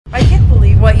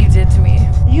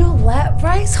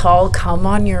Bryce Hall come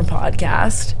on your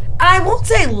podcast? I won't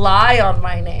say lie on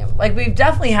my name. Like, we've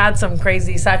definitely had some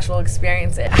crazy sexual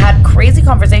experiences. Had crazy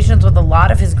conversations with a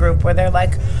lot of his group where they're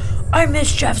like, I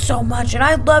miss Jeff so much and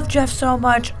I love Jeff so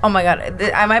much. Oh my God,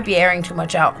 I might be airing too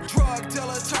much out. Drug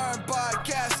dealer turned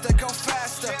podcaster, go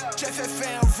faster. Jeff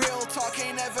FM, real talk,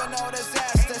 ain't never no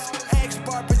disasters.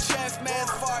 Ex-barber Jeff, man,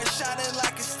 far shining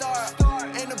like a star.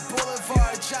 In the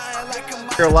boulevard, giant like a...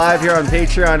 We're live here on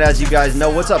Patreon, as you guys know.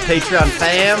 What's up, Patreon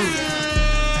fam?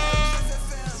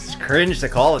 It's cringe to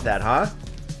call it that, huh?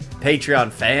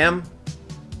 Patreon fam?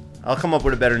 I'll come up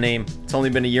with a better name. It's only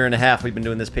been a year and a half we've been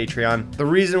doing this Patreon. The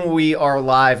reason we are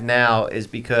live now is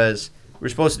because we're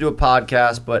supposed to do a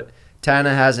podcast, but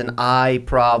Tana has an eye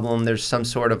problem. There's some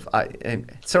sort of...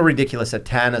 it's so ridiculous that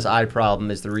Tana's eye problem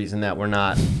is the reason that we're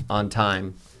not on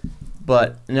time.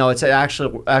 But no, it's an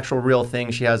actual real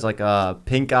thing. She has like a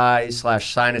pink eye /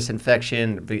 sinus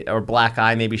infection or black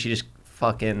eye. Maybe she just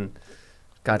fucking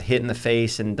got hit in the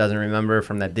face and doesn't remember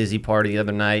from that dizzy party the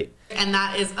other night. And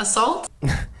that is assault?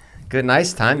 Good,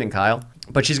 nice timing, Kyle.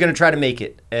 But she's going to try to make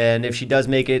it. And if she does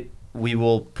make it, we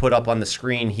will put up on the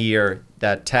screen here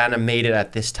that Tana made it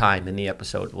at this time in the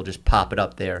episode. We'll just pop it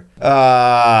up there.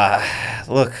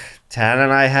 Look, Tana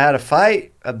and I had a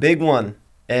fight, a big one.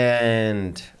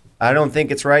 And I don't think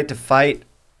it's right to fight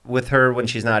with her when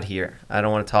she's not here. I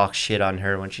don't want to talk shit on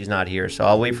her when she's not here. So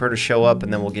I'll wait for her to show up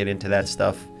and then we'll get into that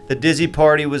stuff. The Dizzy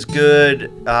party was good.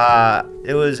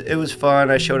 It was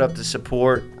fun. I showed up to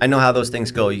support. I know how those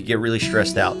things go. You get really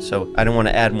stressed out. So I don't want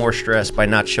to add more stress by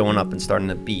not showing up and starting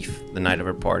the beef the night of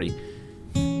her party.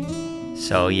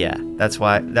 So yeah, that's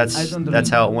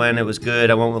how it went. It was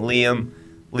good. I went with Liam.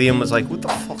 Liam was like, what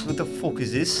the fuck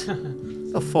is this?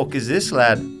 What the fuck is this,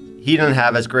 lad? He didn't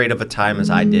have as great of a time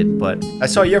as I did, but I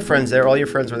saw your friends there. All your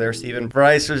friends were there, Steven.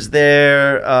 Bryce was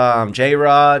there.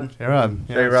 J-Rod.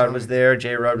 J-Rod was there.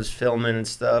 J-Rod was filming and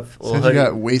stuff. Since you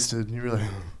got wasted. You really...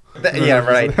 Yeah,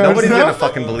 right. Nobody's going to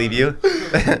fucking believe you.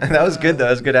 That was good, though.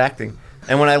 That was good acting.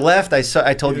 And when I left,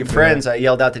 I told your friends, I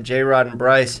yelled out to J-Rod and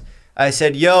Bryce. I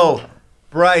said, yo,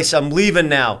 Bryce, I'm leaving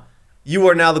now. You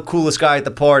are now the coolest guy at the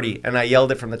party. And I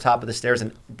yelled it from the top of the stairs,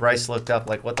 and Bryce looked up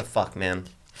like, what the fuck, man?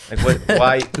 Like, what?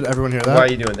 Why? Did everyone hear that? Why are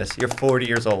you doing this? You're 40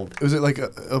 years old. Was it like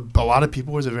a lot of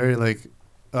people? Or was it very like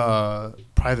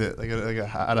private,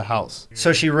 at a house?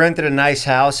 So she rented a nice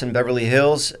house in Beverly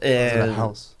Hills. And Was it a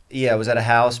house? Yeah, it was at a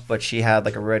house, but she had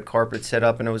like a red carpet set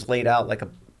up, and it was laid out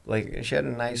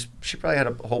she probably had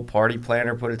a whole party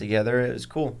planner put it together. It was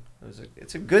cool.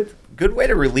 It's a good way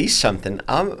to release something.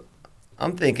 I'm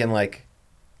thinking like,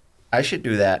 I should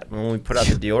do that when we put out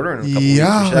the deodorant in a couple weeks.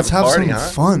 Yeah, let's have party,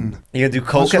 some fun. You gonna do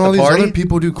coke at all the these party? Other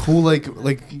people do cool like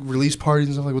release parties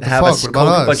and stuff like what the have fuck? What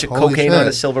about a bunch of Holy cocaine shit. on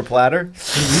a silver platter.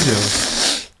 What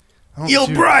do we do? Yo,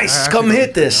 Bryce, come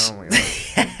hit this. Oh my God.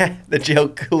 The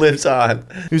joke lives on.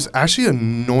 It was actually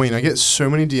annoying. I get so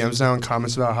many DMs now and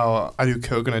comments about how I do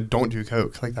coke and I don't do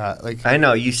coke like that. Like, I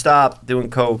know you stopped doing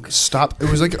coke. Stop. It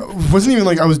was like, it wasn't even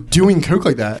like I was doing coke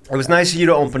like that. It was nice of you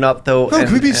to open up though. No,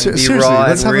 can we be seriously? Raw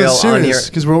Let's and have real a serious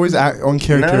because we're always on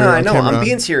character. No, I on know. camera. I'm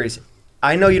being serious.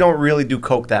 I know you don't really do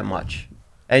coke that much,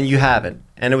 and you haven't.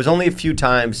 And it was only a few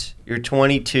times. You're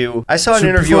 22. I saw an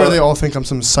interview. Before they all think I'm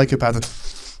some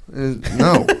psychopath.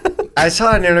 No. I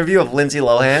saw an interview of Lindsay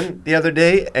Lohan the other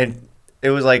day, and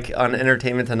it was like on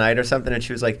Entertainment Tonight or something, and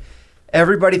she was like,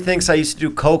 everybody thinks I used to do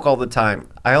coke all the time.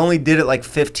 I only did it like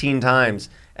 15 times.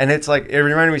 And it's like, it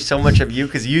reminded me so much of you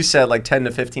because you said like 10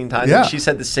 to 15 times. Yeah. And she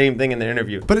said the same thing in the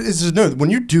interview. But it's just, no, when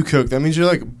you do coke, that means you're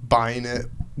like buying it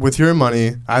with your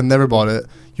money. I've never bought it.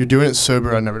 You're doing it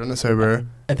sober. I've never done it sober.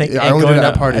 I think I only do it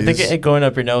at parties. I think it going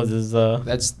up your nose is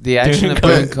that's the action of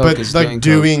doing coke. But is like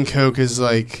doing coke is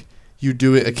like you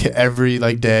do it every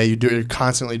like day. You're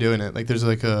constantly doing it. Like there's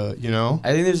like a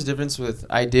I think there's a difference with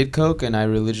I did coke and I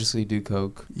religiously do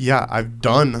coke. Yeah, I've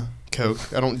done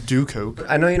coke. I don't do coke.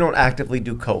 I know you don't actively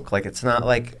do coke. Like it's not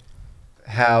like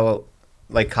how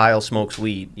like Kyle smokes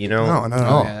weed. You know? No, not at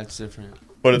all. Yeah, that's different.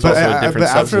 But it's also a different but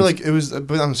substance. after like it was,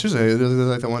 but I'm seriously, there was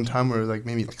like that one time where it like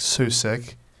made me like so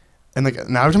sick, and like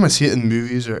now every time I see it in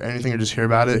movies or anything or just hear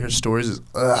about it, hear stories, is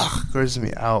grosses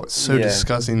me out. It's so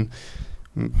disgusting.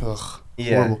 Ugh,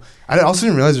 horrible. I also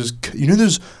didn't realize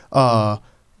there's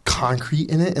concrete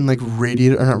in it and like not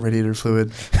radiator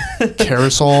fluid,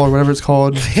 kerosene or whatever it's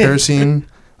called, kerosene.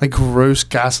 Like gross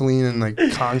gasoline and like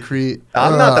concrete.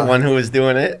 I'm not the one who was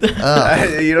doing it.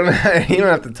 You don't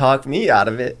have to talk me out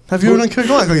of it. Have you ever done coke?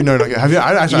 No. Have you?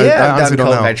 I honestly done don't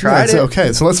coke. know. I tried it.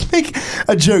 Okay, so let's make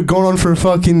a joke going on for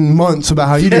fucking months about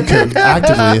how you do coke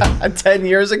actively. 10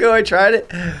 years ago, I tried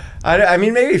it. I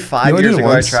mean, maybe 5 You only years did it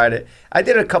ago once? I tried it. I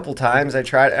did it a couple times. I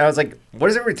tried it. And I was like, what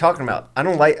is everybody talking about? I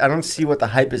don't see what the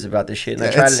hype is about this shit. And I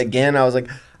Yeah, tried it's- it again. I was like,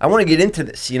 I want to get into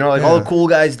this. You know, like all the Yeah. cool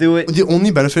guys do it. The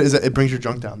only benefit is that it brings your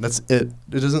drunk down. That's it.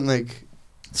 It doesn't like.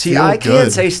 See, feel I can't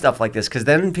good. say stuff like this because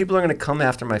then people are going to come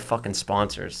after my fucking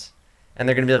sponsors. And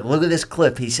they're going to be like, look at this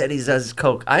clip. He said he does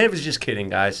coke. I was just kidding,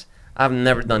 guys. I've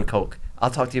never done coke. I'll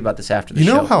talk to you about this after the You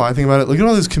show. know how I think about it? Look at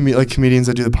all those comedians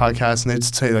that do the podcast and they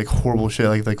just say like horrible shit,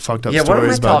 like fucked up Yeah, what am I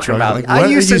stories about talking drugs. about? Like, I what are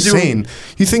you used to do- saying?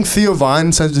 You think Theo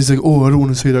Vine says he's like, oh, I don't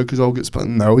want to say that because I'll get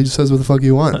spun? No, he just says what the fuck he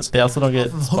wants. They also don't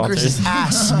get Hookers' sponsors.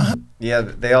 ass. Yeah,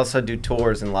 they also do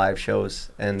tours and live shows.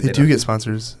 And They do don't- get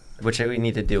sponsors. Which we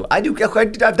need to do. I've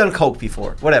done coke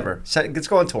before. Whatever. Let's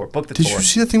go on tour. Book the Did tour. you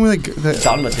see that thing where like that?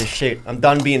 Done with this shit. I'm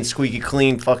done being squeaky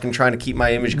clean, fucking trying to keep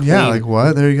my image clean. Yeah, like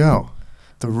what? There you go.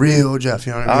 The real Jeff,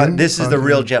 you know what I mean? This is the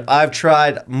real Jeff. I've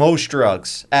tried most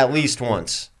drugs at least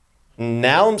once.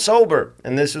 Now I'm sober,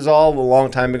 and this was all a long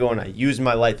time ago, and I used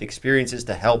my life experiences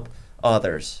to help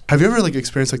others. Have you ever like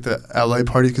experienced like the LA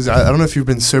party? Because I don't know if you've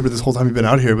been sober this whole time you've been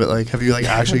out here, but like, have you like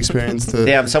actually experienced the?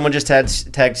 Damn, someone just tagged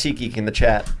SeatGeek in the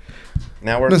chat.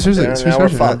 Now we're No, seriously, now seriously. we're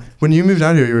fucked. When you moved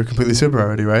out here, you were completely sober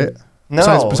already, right?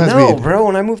 No, besides no, weed. bro.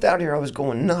 When I moved out here, I was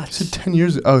going You nuts. said 10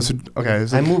 years. Oh, so okay.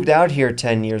 It's I like, moved out here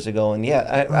 10 years ago, and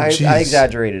yeah, I jeez.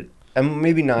 exaggerated.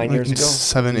 Maybe 9 like years ago.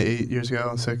 7, 8 years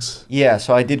ago, 6. Yeah,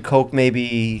 so I did coke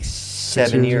maybe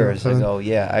 7 years ago, years 7. ago.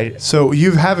 Yeah, I So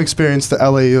you have experienced the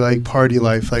LA like party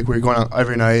life, like where you're going out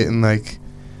every night and like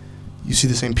you see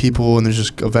the same people and there's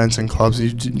just events and clubs.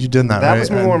 You did that, that right? was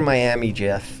more And- Miami,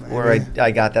 Jeff, where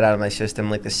I got that out of my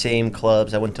system. Like the same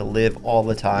clubs I went to live all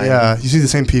the time. Yeah, you see the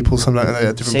same people sometimes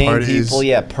at different Same parties. people,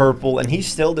 yeah, Purple, and he's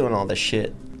still doing all this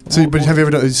shit. So, but have you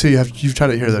ever done? So you've tried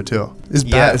it here though too. It's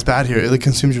Yeah. bad. It's bad here. It like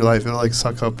consumes your life. It'll like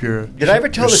suck up your. Did I ever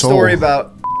tell your the soul. story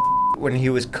about when he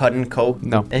was cutting coke?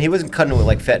 No. And he wasn't cutting it with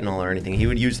like fentanyl or anything. He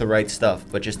would use the right stuff,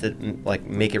 but just to like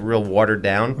make it real watered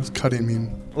down. What's cutting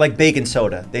mean? Like baking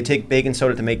soda. They take baking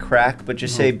soda to make crack, but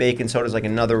just say baking soda is like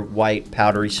another white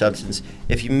powdery substance.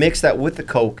 If you mix that with the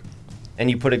coke and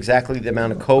you put exactly the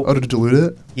amount of coke, Oh, to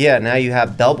dilute it? yeah, now you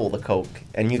have double the coke,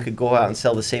 and you could go out and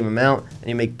sell the same amount, and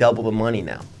you make double the money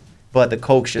now. But the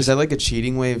coke's Is just that like a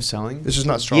cheating way of selling? It's just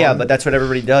not strong. yeah, but that's what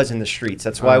everybody does in the streets.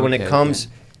 That's why Oh, when it okay, comes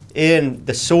in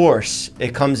the source,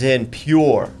 it comes in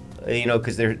pure, you know,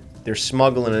 because they're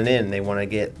smuggling it in. They want to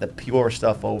get the pure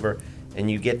stuff over, and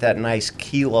you get that nice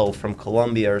kilo from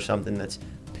Colombia or something that's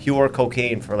pure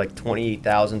cocaine for like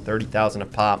 28,000, 30,000 a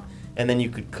pop, and then you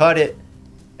could cut it,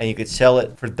 and you could sell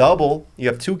it for double. You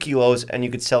have 2 kilos, and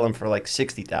you could sell them for like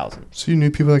 60,000. So you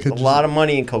knew people that could. A lot of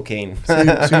money in cocaine. So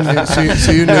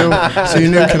you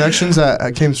knew connections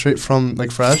that came straight from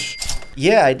like Fresh.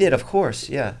 Yeah, I did, of course.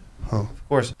 Yeah. Oh. Of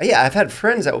course. Yeah, I've had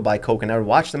friends that would buy coke and I would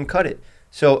watch them cut it.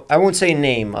 So I won't say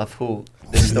name of who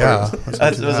this story Yeah, was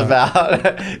let's do that.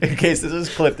 about in case this was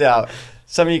clipped out.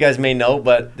 Some of you guys may know,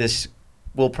 but this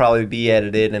will probably be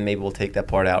edited and maybe we'll take that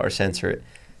part out or censor it.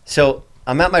 So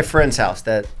I'm at my friend's house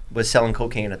that was selling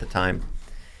cocaine at the time.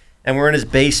 And we're in his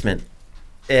basement.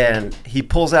 And he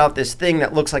pulls out this thing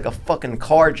that looks like a fucking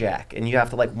car jack. And you have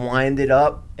to like wind it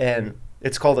up. And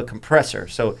it's called a compressor.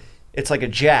 So it's like a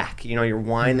jack. You know, you're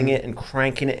winding it and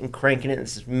cranking it and cranking it.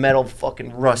 It's this metal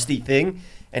fucking rusty thing.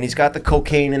 And he's got the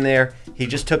cocaine in there. He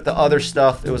just took the other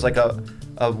stuff. It was like a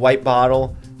white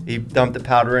bottle. He dumped the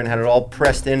powder in, had it all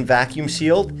pressed in, vacuum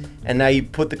sealed. And now you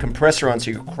put the compressor on,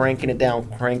 so you're cranking it down.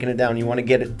 You want to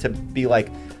get it to be like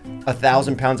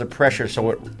 1,000 pounds of pressure, so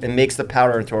it makes the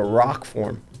powder into a rock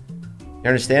form. You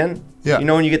understand? Yeah. You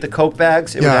know when you get the Coke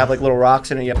bags, it would Yeah. have like little rocks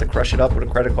in it. You have to crush it up with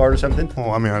a credit card or something. Well,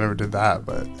 I mean, I never did that,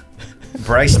 but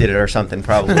Bryce did it or something,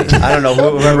 probably. I don't know.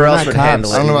 Whoever else would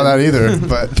handle I don't know it. about that either.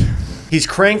 But He's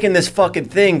cranking this fucking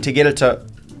thing to get it to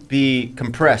be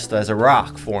compressed as a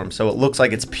rock form, so it looks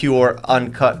like it's pure,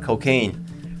 uncut cocaine.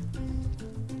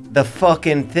 The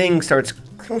fucking thing starts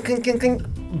clink, clink, clink, clink.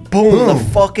 Boom, the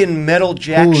fucking metal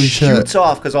jack Holy shoots shit.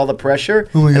 off because all the pressure,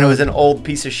 Oh my and it God. was an old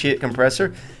piece of shit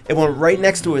compressor. It went right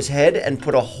next to his head and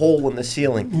put a hole in the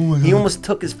ceiling. Oh my He God. almost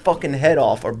took his fucking head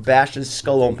off or bashed his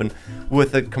skull open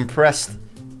with a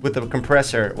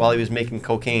compressor while he was making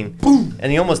cocaine. Boom!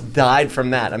 And he almost died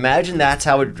from that. Imagine that's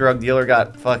how a drug dealer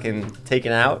got fucking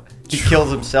taken out. He kills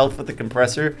himself with the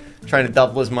compressor, trying to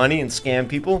double his money and scam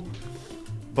people.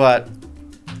 But,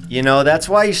 you know, that's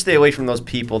why you stay away from those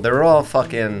people. They're all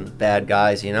fucking bad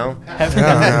guys, you know?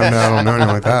 yeah, I don't know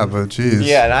anything like that. But geez.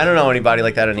 Yeah, and I don't know anybody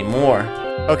like that anymore.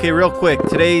 Okay, real quick.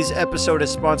 Today's episode is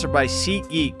sponsored by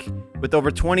SeatGeek. With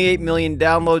over 28 million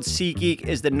downloads, SeatGeek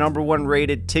is the #1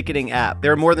 rated ticketing app.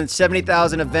 There are more than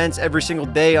 70,000 events every single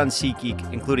day on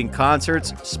SeatGeek, including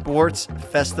concerts, sports,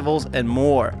 festivals, and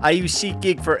more. I use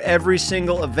SeatGeek for every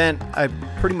single event I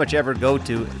pretty much ever go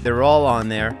to. They're all on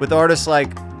there, with artists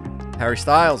like Harry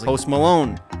Styles, Post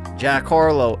Malone, Jack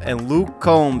Harlow, and Luke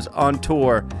Combs on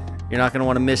tour. You're not going to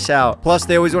want to miss out. Plus,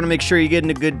 they always want to make sure you're getting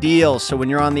a good deal. So when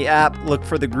you're on the app, look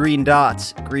for the green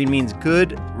dots. Green means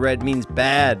good, red means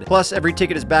bad. Plus, every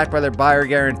ticket is backed by their buyer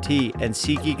guarantee. And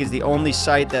SeatGeek is the only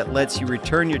site that lets you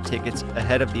return your tickets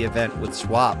ahead of the event with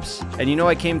swaps. And you know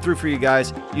I came through for you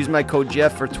guys. Use my code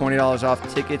Jeff for $20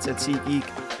 off tickets at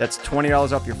SeatGeek. That's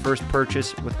 $20 off your first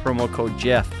purchase with promo code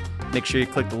Jeff. Make sure you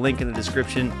click the link in the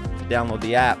description to download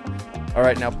the app. All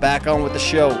right, now back on with the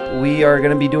show. We are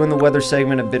going to be doing the weather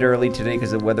segment a bit early today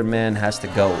because the weatherman has to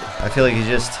go. I feel like he's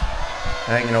just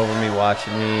hanging over me,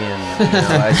 watching me, and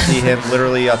I see him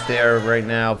literally up there right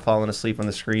now falling asleep on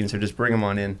the screen, so just bring him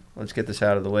on in. Let's get this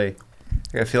out of the way.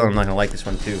 I got a feeling I'm not going to like this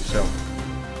one too, so.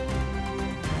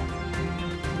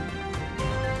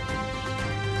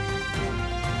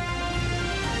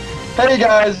 Hey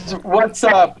guys, what's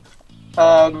up?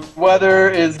 Weather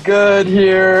is good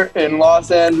here in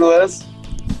Los Angeles.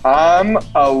 I'm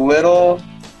a little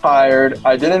tired.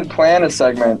 I didn't plan a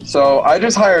segment, so I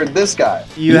just hired this guy.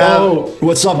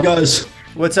 What's up, guys?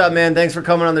 What's up, man? Thanks for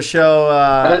coming on the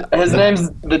show. His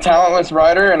name's The Talentless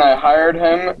Writer, and I hired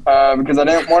him because I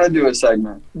didn't want to do a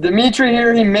segment. Dimitri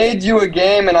here, he made you a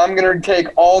game, and I'm going to take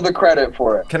all the credit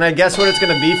for it. Can I guess what it's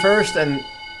going to be first?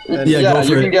 Yeah,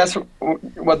 you can guess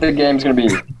what the game's going to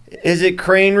be. Is it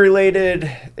crane related?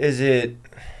 Is it?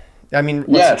 I mean,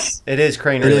 yes, it is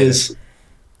crane related. It is.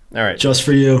 All right, just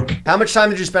for you. How much time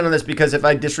did you spend on this? Because if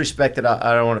I disrespect it,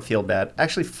 I don't want to feel bad.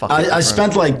 Actually, fuck it. I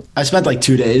spent like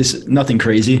 2 days. Nothing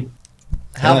crazy.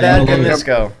 How bad can this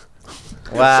go?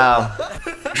 Wow.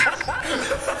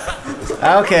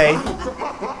 Okay.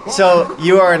 So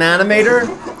you are an animator?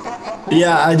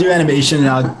 Yeah, I do animation, and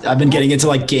I've been getting into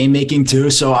like game making too.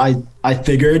 So I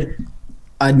figured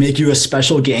I'd make you a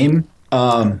special game.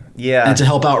 And to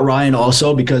help out Ryan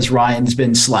also, because Ryan's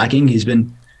been slacking. He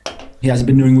hasn't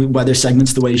been doing weather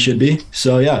segments the way he should be.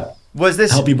 So yeah. Was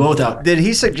this help you both out? Did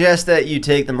he suggest that you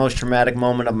take the most traumatic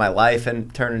moment of my life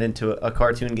and turn it into a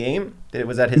cartoon game?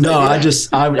 Was that his? No, idea?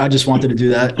 I just wanted to do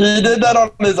that. He did that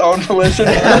on his own volition.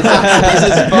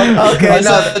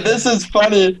 This is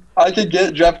funny. I could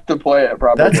get Jeff to play it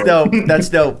probably. That's dope. That's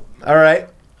dope. All right.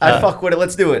 I fuck with it.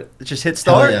 Let's do it. Just hit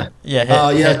start.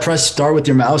 Hit. Press start with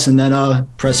your mouse and then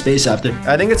press space after.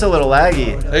 I think it's a little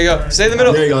laggy. There you go. Stay in the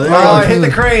middle. There you go. I hit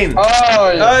the crane.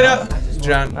 Oh, yeah. No.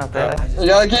 John. Not that. You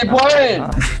gotta keep playing.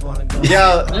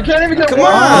 Yeah. You can't even get Come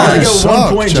one. on. You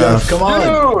suck, 1 point, Jeff. Come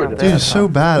on. Dude, it's so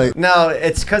bad. No,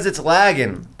 it's because it's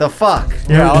lagging. The fuck?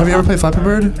 Have you ever played Flappy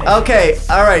Bird? Okay,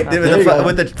 all right.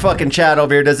 With the fucking chat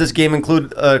over here, does this game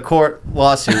include a court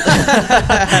lawsuit?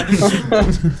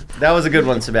 That was a good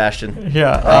one, Sebastian.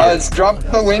 Yeah. It's drop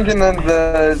the link into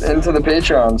the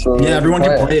Patreon. So yeah, everyone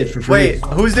can play it for free. Wait,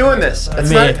 who's doing this? It's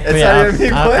Me. not even me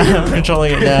playing. I'm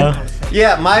controlling it now.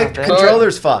 Yeah, my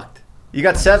controller's fucked. You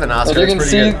got 7, Oscar. You can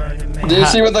That's see. pretty good. Do you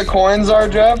see what the coins are,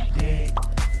 Jeff?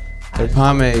 They're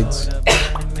pomades.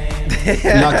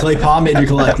 Not clay pomade you're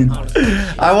collecting.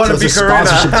 I want to be Karina.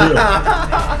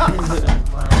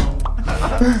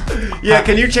 Yeah,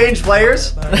 can you change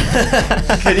players?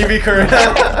 Can you be Karina?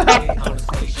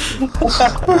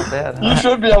 You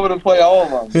should be able to play all of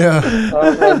them. Yeah.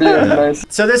 That'd be nice.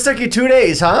 So this took you 2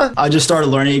 days, huh? I just started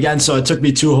learning again, so it took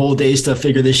me 2 whole days to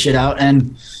figure this shit out,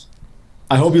 and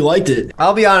I hope you liked it.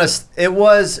 I'll be honest. It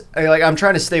was like I'm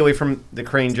trying to stay away from the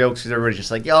crane jokes because everybody's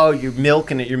just like, "Yo, you're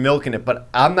milking it," but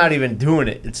I'm not even doing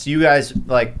it. It's you guys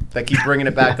like that keep bringing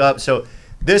it back up. So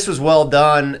this was well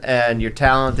done, and you're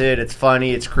talented. It's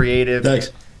funny. It's creative.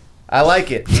 Thanks. I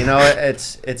like it. You know,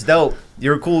 it's dope.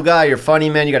 You're a cool guy. You're funny,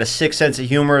 man. You got a sick sense of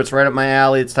humor. It's right up my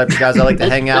alley. It's the type of guys I like to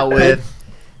hang out with.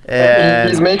 And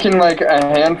he's making like a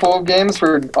handful of games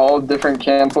for all different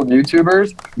canceled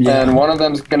YouTubers, and one of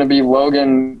them's gonna be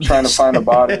Logan trying to find a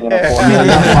body in a forest.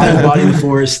 Find a body in the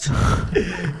forest.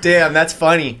 Damn, that's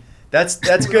funny. That's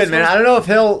good, man. I don't know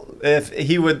if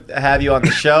he would have you on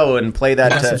the show and play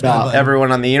that to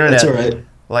everyone on the internet. That's all right.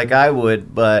 Like I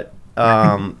would, but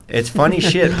it's funny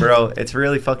shit, bro. It's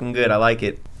really fucking good. I like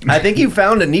it. I think you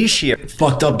found a niche here.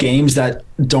 Fucked up games that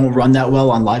don't run that well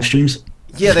on live streams.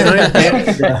 Yeah, they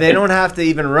don't have to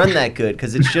even run that good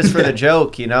because it's just for the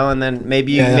joke, you know. And then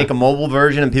maybe you can make a mobile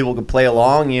version and people can play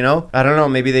along, you know. I don't know.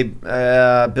 Maybe they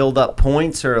build up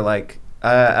points or like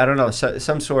I don't know,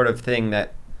 some sort of thing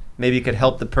that maybe could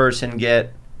help the person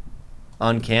get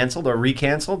uncanceled or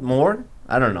recanceled more.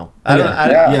 I don't know. I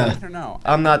don't know.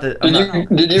 I'm not the.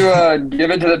 Did you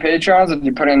give it to the patrons? Did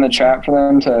you put it in the chat for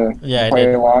them to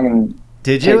play along and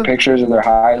take pictures of their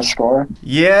highest score?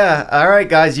 Yeah. All right,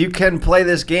 guys, you can play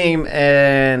this game,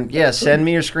 and send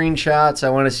me your screenshots. I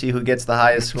want to see who gets the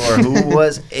highest score. Who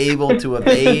was able to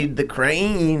evade the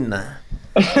crane?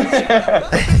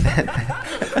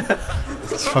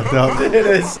 It's fucked up. It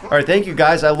is. All right, thank you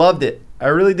guys. I loved it. I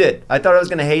really did. I thought I was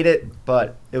gonna hate it,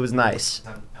 but it was nice.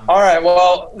 All right,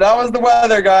 well, that was the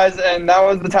weather, guys, and that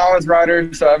was the Talentless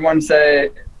Rider. So everyone say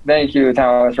thank you,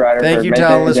 Talentless Rider. Thank you,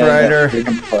 Talentless Rider.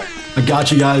 I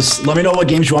got you guys. Let me know what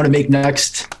games you want to make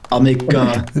next. I'll make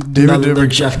another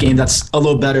Jeff game that's a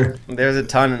little better. There's a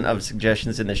ton of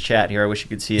suggestions in this chat here. I wish you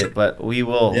could see it, but we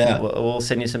will. We'll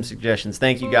send you some suggestions.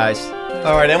 Thank you, guys.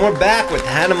 All right, and we're back with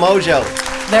Hannah Mojo.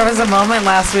 There was a moment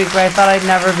last week where I thought I'd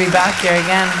never be back here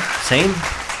again. Same.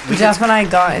 Jeff and I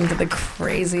got into the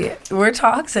crazy. We're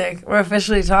toxic. We're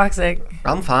officially toxic.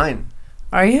 I'm fine.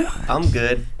 Are you? I'm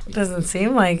good. It doesn't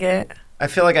seem like it. I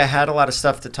feel like I had a lot of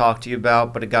stuff to talk to you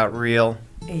about, but it got real.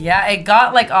 Yeah, it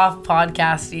got off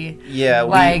podcasty.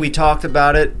 Yeah, we talked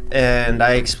about it, and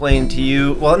I explained to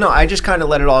you. Well, no, I just kind of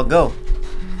let it all go.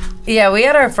 Yeah, we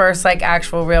had our first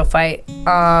actual real fight.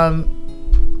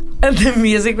 And the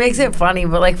music makes it funny,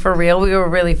 but for real, we were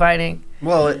really fighting.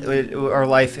 Well, our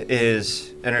life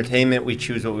is entertainment. We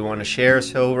choose what we want to share.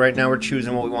 So right now we're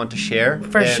choosing what we want to share.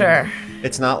 For sure.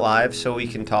 It's not live, so we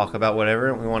can talk about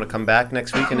whatever. We want to come back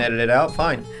next week and edit it out.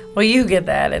 Fine. Well, you get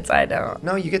the edits. I don't.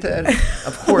 No, you get to edit.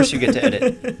 Of course you get to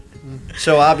edit.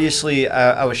 So obviously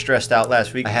I was stressed out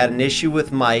last week. I had an issue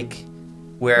with Mike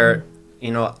where,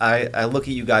 I look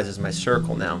at you guys as my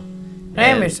circle now. I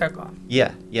am your circle.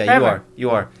 Yeah, you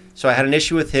are. So I had an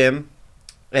issue with him,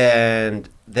 and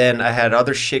then I had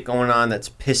other shit going on that's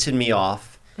pissing me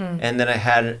off, and then I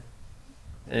had an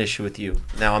issue with you.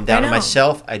 Now I'm down on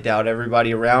myself. I doubt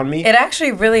everybody around me. It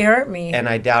actually really hurt me. And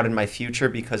I doubted my future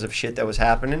because of shit that was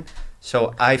happening.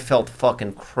 So I felt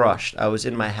fucking crushed. I was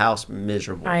in my house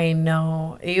miserable. I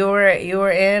know. You were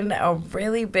in a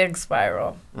really big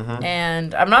spiral. Mm-hmm.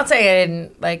 And I'm not saying I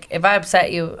didn't, if I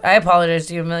upset you, I apologize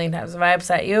to you a million times. If I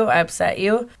upset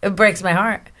you. It breaks my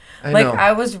heart. I know.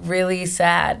 I was really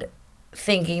sad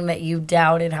thinking that you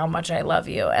doubted how much I love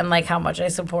you and how much I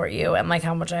support you and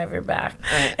how much I have your back.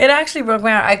 It actually broke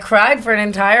my heart. I cried for an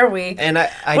entire week, and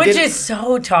which is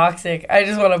so toxic. I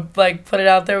just want to put it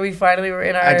out there. We finally were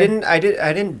in our. I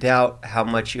didn't doubt how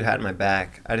much you had my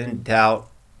back. I didn't doubt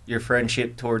your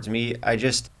friendship towards me. I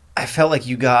felt like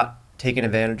you got taken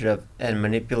advantage of and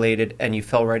manipulated, and you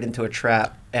fell right into a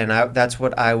trap. And that's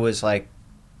what I was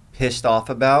pissed off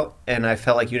about, and I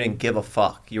felt like you didn't give a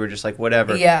fuck. You were just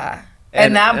whatever. Yeah.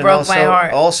 And that broke my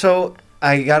heart. Also,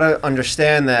 I gotta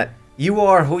understand that you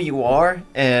are who you are,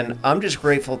 and I'm just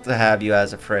grateful to have you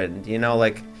as a friend.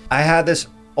 I had this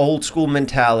old school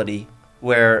mentality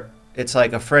where it's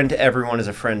a friend to everyone is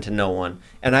a friend to no one.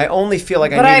 And I only feel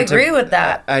like I agree with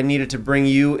that. I needed to bring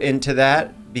you into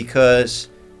that because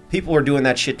people were doing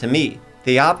that shit to me.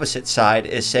 The opposite side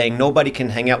is saying nobody can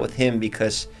hang out with him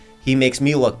because he makes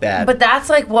me look bad. But that's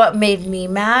what made me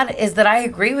mad is that I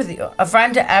agree with you. A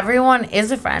friend to everyone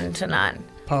is a friend to none.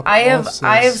 I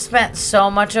have spent so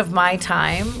much of my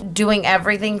time doing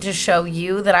everything to show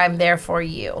you that I'm there for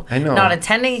you. I know. Not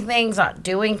attending things, not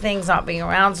doing things, not being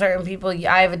around certain people.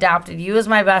 I have adopted you as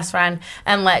my best friend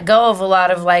and let go of a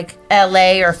lot of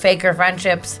LA or faker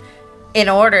friendships in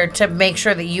order to make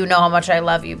sure that you know how much I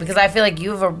love you. Because I feel like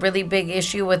you have a really big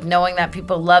issue with knowing that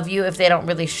people love you if they don't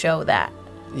really show that.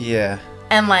 Yeah.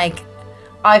 And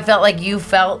I felt like you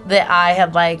felt that I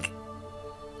had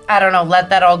I don't know,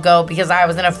 let that all go because I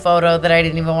was in a photo that I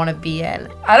didn't even want to be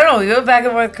in. I don't know, we went back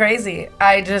and forth crazy.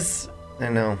 I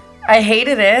know. I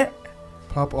hated it.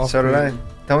 Pop off. So did I.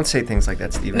 Don't say things like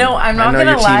that, Steven. No, I'm not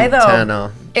gonna lie though.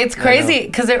 Tana. It's crazy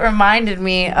because it reminded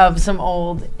me of some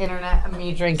old internet,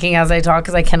 me drinking as I talk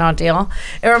because I cannot deal.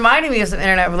 It reminded me of some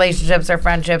internet relationships or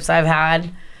friendships I've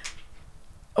had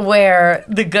where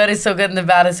the good is so good and the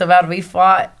bad is so bad. We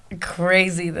fought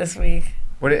crazy this week.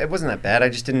 It wasn't that bad. I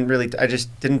just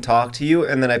didn't talk to you,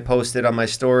 and then I posted on my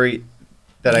story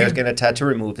that I was getting a tattoo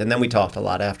removed, and then we talked a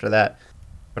lot after that.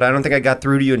 But I don't think I got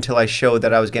through to you until I showed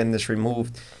that I was getting this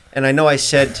removed. And I know I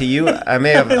said to you, I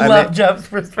may have... love Jeff's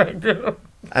perspective.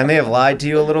 I may have lied to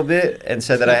you a little bit and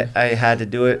said that I had to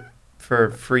do it for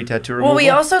free tattoo removal. Well, we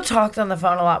also talked on the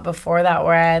phone a lot before that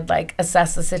where I had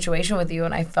assessed the situation with you,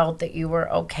 and I felt that you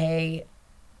were okay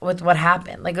with what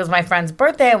happened. It was my friend's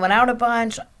birthday. I went out a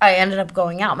bunch. I ended up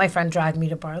going out. My friend dragged me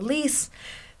to Bar Lise.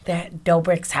 that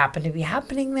Dobrik's happened to be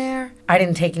happening there. I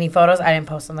didn't take any photos. I didn't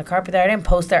post on the carpet there. I didn't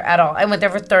post there at all. I went there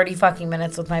for 30 fucking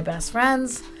minutes with my best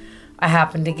friends. I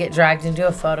happened to get dragged into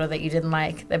a photo that you didn't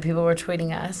like, that people were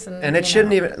tweeting us. And it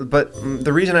shouldn't even, but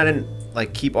the reason I didn't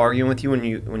like keep arguing with you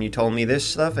when you told me this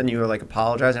stuff and you were like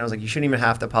apologizing, I was like, you shouldn't even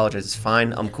have to apologize. It's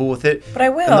fine. I'm cool with it. But I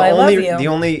will. I love you. The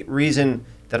only reason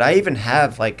that I even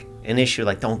have like an issue,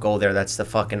 like don't go there, that's the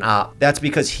fucking op. That's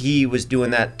because he was doing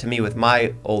that to me with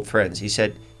my old friends. He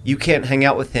said, you can't hang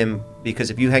out with him because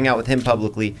if you hang out with him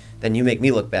publicly, then you make me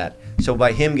look bad. So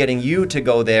by him getting you to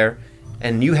go there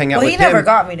and you hang out with him. Well, he never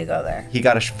got me to go there. He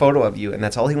got a photo of you and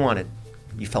that's all he wanted.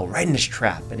 You fell right in his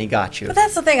trap and he got you. But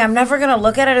that's the thing. I'm never going to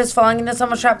look at it as falling into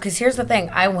someone's trap because here's the thing.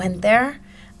 I went there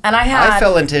and I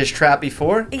fell into his trap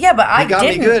before. Yeah, but I got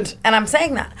didn't. Me good. And I'm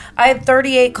saying that. I had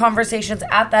 38 conversations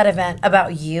at that event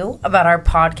about you, about our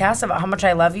podcast, about how much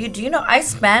I love you. Do you know I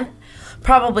spent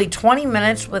probably 20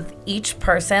 minutes with each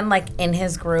person, like in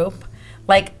his group,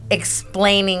 like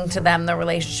explaining to them the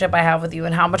relationship I have with you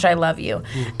and how much I love you.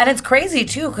 And it's crazy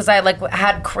too, because I like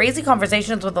had crazy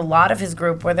conversations with a lot of his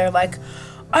group where they're like,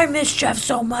 I miss Jeff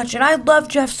so much and I love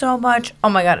Jeff so much. Oh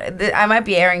my God, I might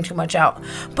be airing too much out,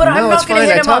 but I'm not going to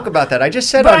hit him up. I talk about that. I just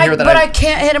said on here that I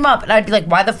can't hit him up. And I'd be like,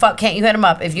 why the fuck can't you hit him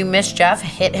up? If you miss Jeff,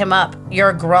 hit him up. You're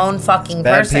a grown fucking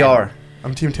person. Bad PR.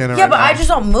 I'm Team Tanner. Yeah, but I just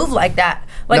don't move like that.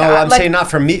 Like, no, I'm saying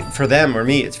not for me, for them or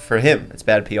me. It's for him. It's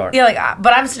bad PR. Yeah, like,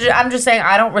 but I'm just saying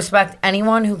I don't respect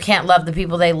anyone who can't love the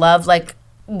people they love, like,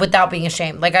 without being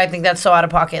ashamed. Like, I think that's so out of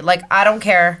pocket. Like, I don't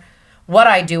care what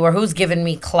I do or who's given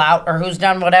me clout or who's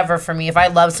done whatever for me. If I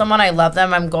love someone, I love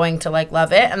them. I'm going to, like,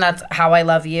 love it, and that's how I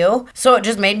love you. So it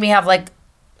just made me have, like,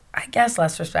 I guess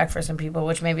less respect for some people,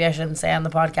 which maybe I shouldn't say on the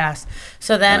podcast.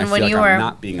 So then when you were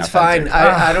not being it's fine.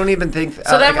 I don't even think.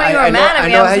 So then when you were mad at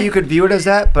me, I know how you could view it as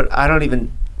that, but I don't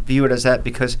even view it as that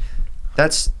because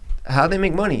that's how they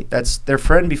make money. That's their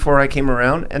friend before I came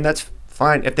around, and that's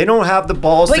fine. If they don't have the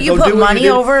balls to go do it, but you put money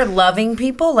over loving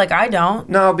people, like I don't.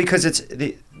 No, because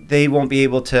they won't be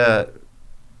able to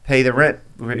pay the rent.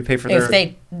 Pay for if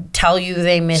they tell you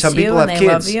they miss some people you and have they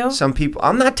kids. love you. Some people,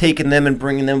 I'm not taking them and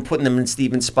bringing them, putting them in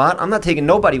Steven's spot. I'm not taking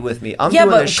nobody with me. I'm doing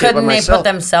this shit by myself. Couldn't they put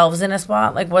themselves in a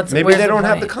spot? Like maybe they don't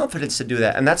have the confidence to do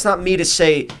that, and that's not me to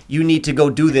say you need to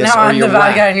go do this. No, or I'm you're the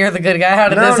bad guy and you're the good guy. How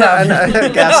did this happen?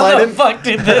 How the fuck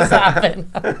did this happen?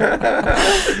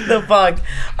 The fuck?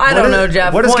 I don't know,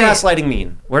 Jeff. What does gaslighting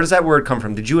mean? Where does that word come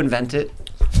from? Did you invent it?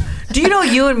 Do you know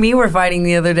you and me were fighting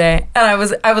the other day? And I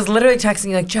was literally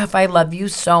texting you like, Jeff, I love you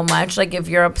so much. Like, if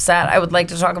you're upset, I would like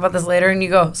to talk about this later. And you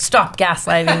go, stop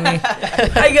gaslighting me.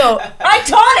 I go, I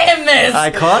taught him this. I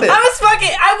caught it.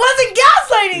 I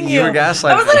wasn't gaslighting you. You were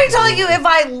gaslighting. I was literally telling you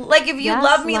if you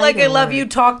love me like I love you,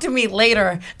 talk to me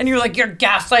later. And you were like, you're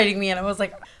gaslighting me. And I was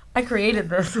like, I created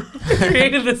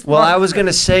this. Well, I was going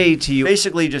to say to you,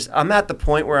 basically just, I'm at the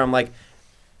point where I'm like,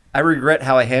 I regret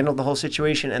how I handled the whole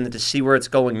situation, and then to see where it's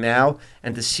going now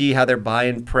and to see how they're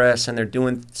buying press and they're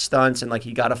doing stunts and like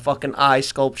he got a fucking eye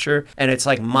sculpture and it's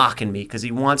like mocking me because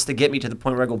he wants to get me to the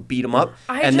point where I go beat him up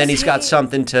and then he's got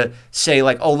something to say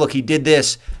like, oh, look, he did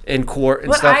this in court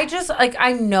and stuff. I just like,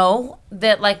 I know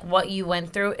that like what you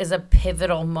went through is a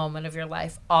pivotal moment of your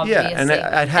life, obviously. Yeah, and it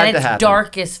had to happen. It's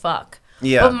dark as fuck.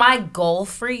 Yeah. But my goal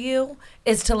for you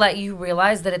is to let you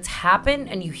realize that it's happened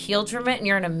and you healed from it and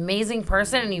you're an amazing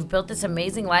person and you've built this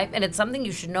amazing life and it's something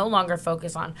you should no longer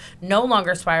focus on, no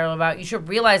longer spiral about. You should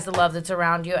realize the love that's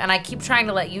around you. And I keep trying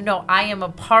to let you know I am a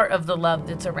part of the love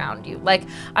that's around you. Like,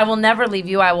 I will never leave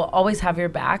you. I will always have your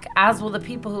back, as will the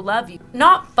people who love you.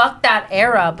 Not fuck that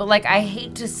era, but like, I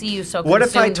hate to see you so consumed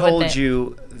with it. What if I told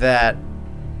you that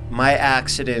my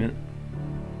accident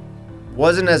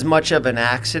wasn't as much of an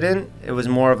accident, it was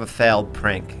more of a failed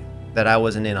prank that I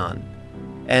wasn't in on.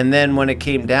 And then when it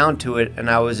came down to it and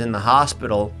I was in the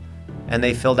hospital and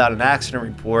they filled out an accident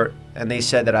report and they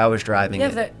said that I was driving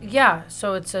it. Yeah,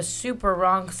 so it's a super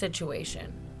wrong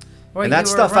situation. And that's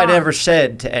stuff I never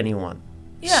said to anyone.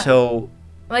 Yeah. So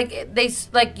like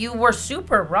you were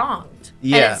super wronged.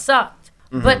 Yeah. And it sucked.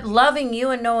 Mm-hmm. But loving you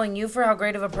and knowing you for how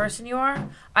great of a person you are,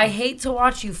 I hate to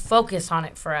watch you focus on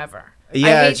it forever.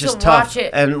 Yeah, it's just tough.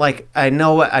 And like, I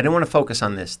know I don't want to focus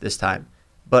on this time.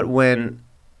 But when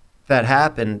that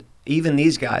happened, even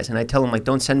these guys, and I tell them like,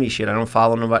 don't send me shit. I don't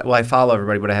follow nobody. Well, I follow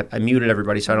everybody, but I muted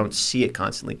everybody so I don't see it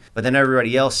constantly. But then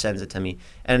everybody else sends it to me.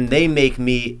 And they make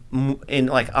me,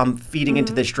 I'm feeding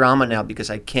into this drama now because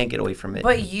I can't get away from it.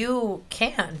 But you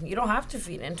can. You don't have to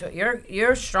feed into it.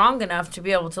 You're strong enough to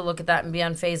be able to look at that and be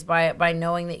unfazed by it, by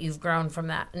knowing that you've grown from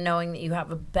that, knowing that you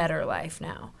have a better life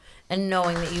now. And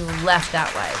knowing that you left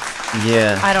that life.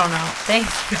 Yeah. I don't know. Thanks,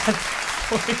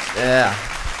 God. Yeah.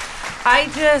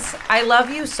 I love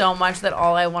you so much that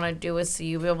all I want to do is see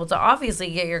you be able to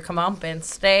obviously get your comeuppance,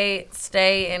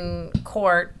 stay in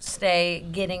court, stay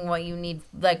getting what you need,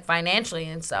 like financially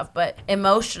and stuff. But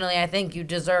emotionally, I think you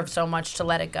deserve so much to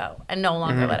let it go and no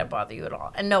longer let it bother you at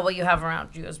all. And know what you have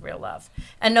around you is real love.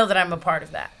 And know that I'm a part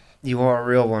of that. You are a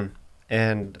real one.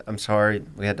 And I'm sorry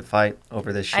we had to fight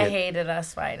over this shit. I hated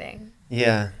us fighting.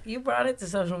 Yeah. You brought it to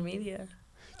social media.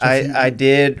 I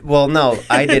did. Well, no,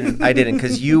 I didn't.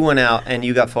 Because you went out and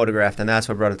you got photographed, and that's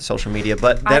what brought it to social media.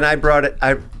 But then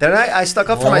I stuck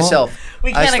up for myself.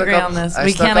 We can't agree on this. I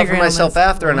stuck up for myself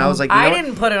after, and I was like, I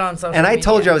didn't put it on social media. And I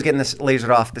told you I was getting this lasered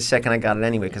off the second I got it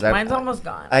anyway. Because mine's almost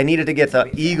gone. I needed to get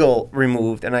the eagle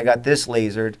removed, and I got this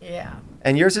lasered. Yeah.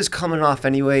 And yours is coming off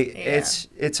anyway. Yeah.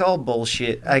 It's all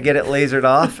bullshit. I get it lasered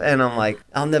off, and I'm like,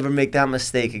 I'll never make that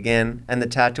mistake again. And the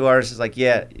tattoo artist is like,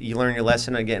 yeah, you learn your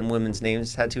lesson of getting women's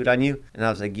names tattooed on you. And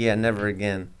I was like, yeah, never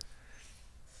again.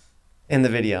 In the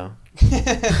video. Do you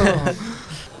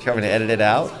want me to edit it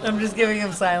out? I'm just giving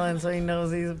him silence so he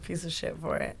knows he's a piece of shit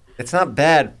for it. It's not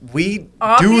bad. We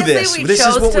Obviously, do this. We this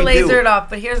chose is what to we laser do. it off,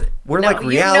 but We're like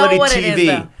reality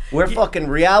TV. We're fucking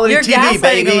reality You're TV,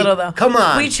 baby. A little, though. Come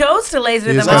on. We chose to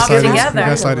laser them off together.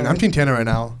 Gaslighting. I'm Team Tana right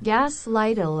now.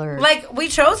 Gaslight alert. Like, we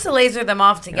chose to laser them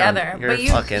off together, but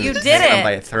you did it.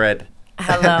 By a thread.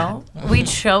 Hello. We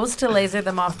chose to laser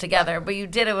them off together, but you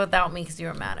did it without me because you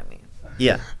were mad at me.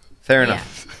 Yeah. Fair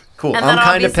enough. Yeah. Cool. And I'm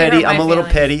kind of petty. I'm a little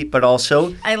petty, but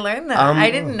also... I learned that.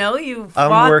 I didn't know you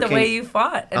fought the way you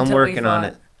fought. I'm working on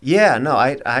it. Yeah, no,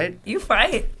 You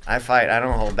fight. I fight. I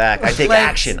don't hold back. I take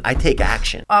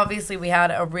action. Obviously, we had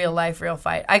a real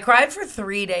fight. I cried for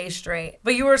 3 days straight.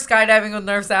 But you were skydiving with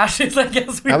Nerf's ashes. I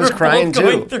guess we were crying both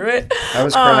going through it. I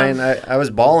was crying. I was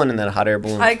bawling in that hot air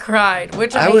balloon. I cried,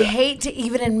 which I hate to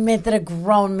even admit that a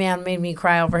grown man made me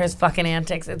cry over his fucking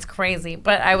antics. It's crazy.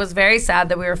 But I was very sad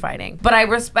that we were fighting. But I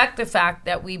respect the fact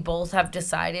that we both have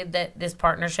decided that this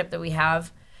partnership that we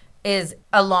have is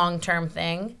a long-term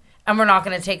thing. And we're not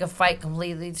going to take a fight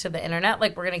completely to the internet.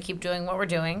 Like, we're going to keep doing what we're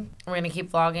doing. We're going to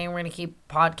keep vlogging. We're going to keep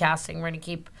podcasting. We're going to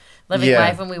keep living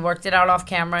life. And we worked it out off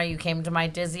camera. You came to my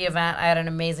Dizzy event. I had an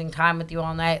amazing time with you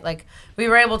all night. Like, we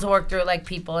were able to work through it like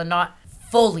people and not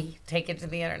fully take it to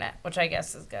the internet, which I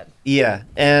guess is good. Yeah,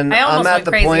 and I almost I'm at went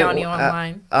the crazy point. On you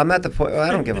online. I'm at the point. Well,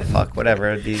 I don't give a fuck.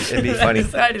 Whatever. It'd be funny.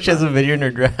 She has a video in her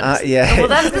dress. Yeah. Well,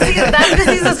 that's because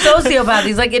he's a sociopath.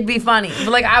 He's like, it'd be funny,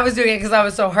 but like I was doing it because I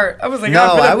was so hurt. I was like, no,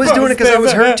 I was doing it because I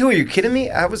was hurt too. Are you kidding me?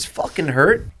 I was fucking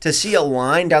hurt to see a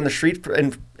line down the street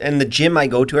and the gym I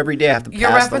go to every day. I have to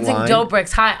pass the line. You're referencing Dope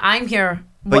Bricks. Hi, I'm here.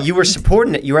 But you were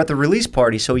supporting it. You were at the release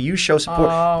party, so you show support.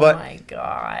 Oh but my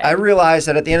god! I realized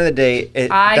that at the end of the day,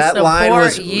 that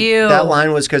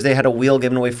line was because they had a wheel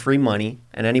giving away free money,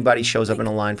 and anybody shows up in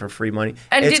a line for free money.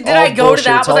 And did I go to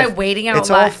that? Was I waiting out?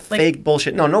 It's all fake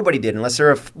bullshit. No, nobody did, unless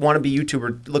they're a wannabe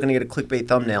YouTuber looking to get a clickbait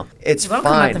thumbnail. It's fine.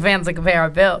 Don't come at the fans like a pair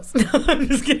of bills. No, I'm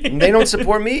just kidding. They don't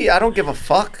support me. I don't give a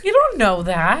fuck. You don't know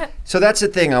that. So that's the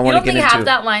thing I want to get into. You don't think half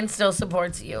that line still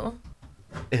supports you?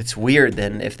 It's weird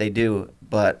then if they do,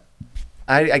 but.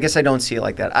 I guess I don't see it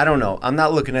like that. I don't know. I'm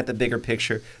not looking at the bigger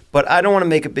picture, but I don't want to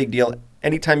make a big deal.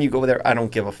 Anytime you go there, I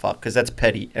don't give a fuck because that's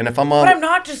petty. And if I'm on, but I'm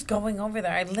not just going over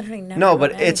there. I literally never. No,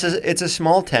 but it's a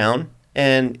small town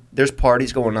and there's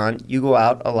parties going on. You go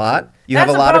out a lot. You have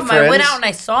a lot of friends. I went out and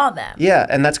I saw them. Yeah,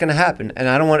 and that's going to happen. And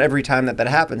I don't want every time that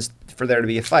happens for there to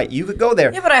be a fight. You could go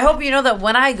there. Yeah, but I hope you know that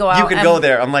when I go out, you could go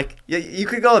there. I'm like, yeah, you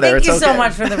could go there. Thank you so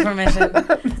much for the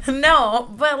permission. No,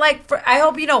 but like, I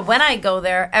hope you know when I go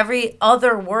there, every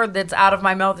other word that's out of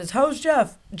my mouth is, "How's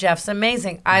Jeff? Jeff's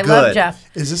amazing. I love Jeff."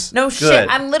 Is this no shit?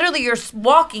 I'm literally your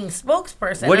walking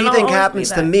spokesperson. What do you think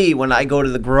happens to me when I go to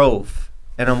the Grove?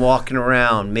 And I'm walking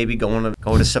around, maybe going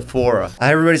to Sephora.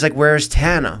 Everybody's like, "Where's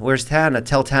Tana? Where's Tana?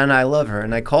 Tell Tana I love her."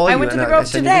 And I call you. I went to the Grove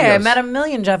today. I met 1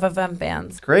 million Jeff FM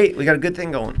fans. Great, we got a good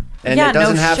thing going, and it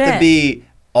doesn't have to be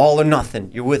all or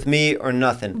nothing. You're with me or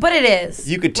nothing. But it is.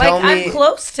 You could tell me. I'm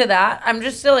close to that. I'm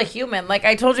just still a human. Like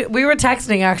I told you, we were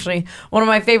texting actually. One of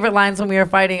my favorite lines when we were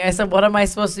fighting, I said, "What am I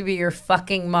supposed to be, your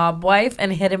fucking mob wife?"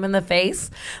 and hit him in the face.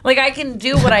 Like I can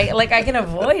do what I can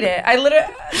avoid it.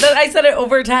 I said it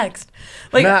over text.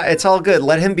 Like, nah, it's all good.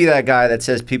 Let him be that guy that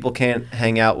says people can't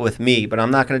hang out with me, but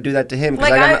I'm not going to do that to him because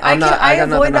I got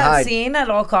nothing to hide. That scene at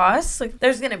all costs. Like,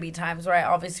 there's going to be times where I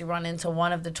obviously run into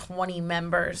one of the 20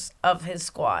 members of his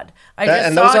squad. I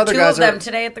just saw two of them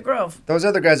today at the Grove. Those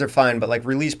other guys are fine, but like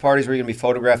release parties where you're going to be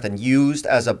photographed and used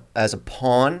as a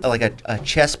pawn, like a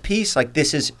chess piece. Like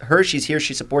this is her. She's here.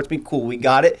 She supports me. Cool. We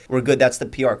got it. We're good. That's the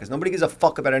PR because nobody gives a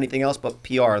fuck about anything else but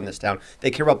PR in this town.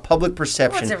 They care about public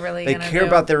perception. What's it really They care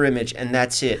about their image. image, and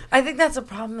that's it. I think that's a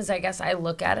problem is I guess I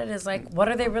look at it as like, what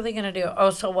are they really going to do? Oh,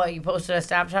 so what? You posted a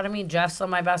Snapchat of me? Jeff's still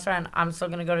my best friend. I'm still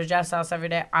going to go to Jeff's house every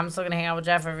day. I'm still going to hang out with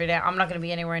Jeff every day. I'm not going to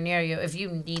be anywhere near you. If you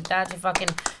need that to fucking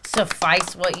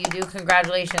suffice what you do,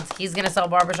 congratulations. He's going to sell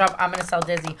Barbershop. I'm going to sell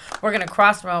Dizzy. We're going to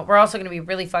cross promote. We're also going to be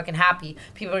really fucking happy.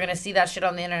 People are going to see that shit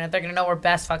on the internet. They're going to know we're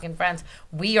best fucking friends.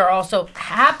 We are also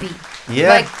happy. Yeah.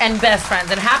 Like, and best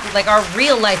friends and happy. Like, our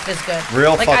real life is good.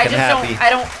 Real like, fucking happy.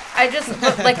 I just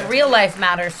like real life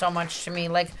matters so much to me.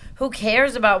 Like, who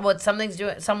cares about what someone's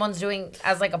doing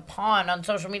as like a pawn on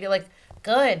social media? Like,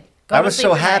 good. I was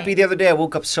so happy the other day. I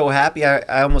woke up so happy.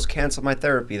 I almost canceled my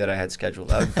therapy that I had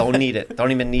scheduled. I don't need it.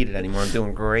 Don't even need it anymore. I'm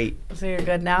doing great. So you're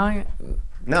good now?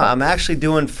 No, I'm actually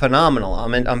doing phenomenal.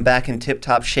 I'm back in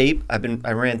tip-top shape. I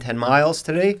ran 10 miles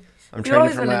today. I'm training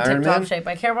for my Ironman. You've always been in tip-top shape.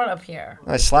 I care about up here.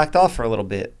 I slacked off for a little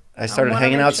bit. I started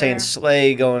hanging out saying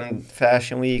slay, going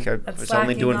Fashion Week. I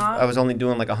was only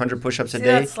doing like 100 push-ups a day.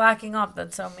 That's slacking off.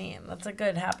 That's so mean. That's a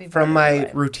good happy from my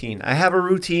routine. I have a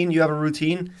routine. You have a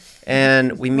routine,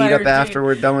 and we meet up after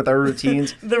we're done with our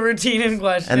routines. The routine in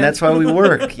question. And that's why we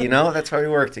work. You know, that's why we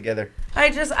work together.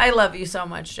 I love you so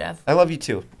much, Jeff. I love you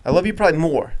too. I love you probably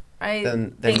more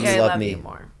than you love me. You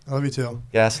more. I love you too.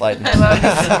 Gaslighting. I love you.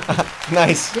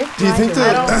 Nice. Do you think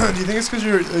it's because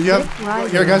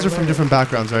your guys are from different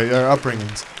backgrounds, right? Your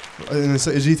upbringings.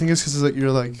 Do you think it's because like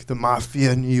you're like the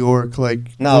mafia in New York,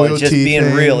 like no, it's just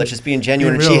being real. It's just being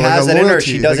genuine. And she has that in her.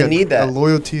 She doesn't need that. A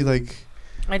loyalty, like.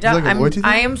 I don't.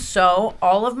 I am so.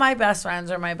 All of my best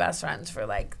friends are my best friends for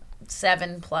like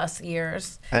 7+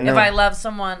 years. If I love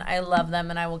someone, I love them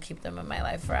and I will keep them in my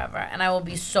life forever. And I will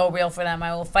be so real for them.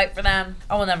 I will fight for them.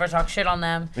 I will never talk shit on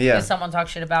them. Yeah. If someone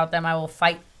talks shit about them, I will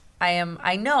fight.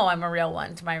 I know I'm a real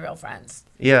one to my real friends.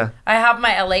 Yeah. I have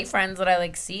my LA friends that I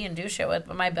like see and do shit with,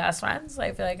 but my best friends,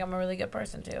 I feel like I'm a really good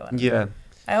person too. And yeah.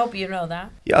 I hope you know that.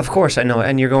 Yeah, of course I know.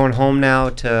 And you're going home now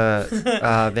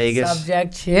to Vegas.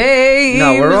 Subject change.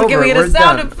 No, we're over. Give me We're a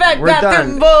sound done. effect, We're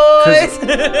bathroom done. boys.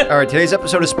 All right, today's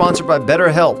episode is sponsored by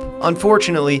BetterHelp.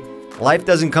 Unfortunately, life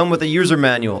doesn't come with a user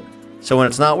manual. So when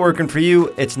it's not working for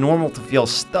you, it's normal to feel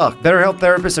stuck. BetterHelp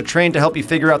therapists are trained to help you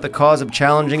figure out the cause of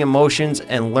challenging emotions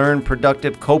and learn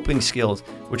productive coping skills,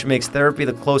 which makes therapy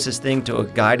the closest thing to a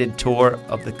guided tour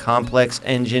of the complex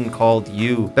engine called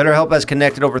you. BetterHelp has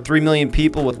connected over 3 million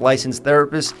people with licensed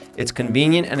therapists. It's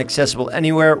convenient and accessible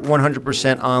anywhere,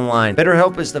 100% online.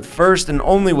 BetterHelp is the first and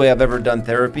only way I've ever done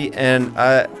therapy, and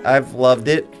I've loved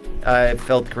it. I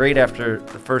felt great after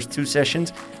the first 2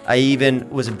 sessions. I even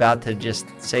was about to just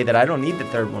say that I don't need the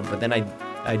third one, but then I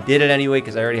did it anyway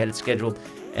because I already had it scheduled,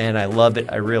 and I love it.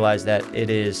 I realized that it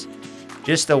is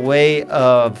just a way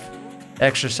of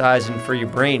exercising for your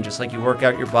brain. Just like you work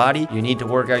out your body, you need to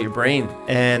work out your brain.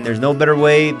 And there's no better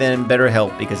way than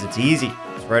BetterHelp because it's easy.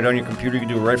 It's right on your computer. You can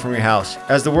do it right from your house.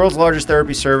 As the world's largest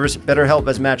therapy service, BetterHelp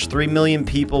has matched 3 million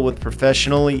people with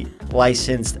professionally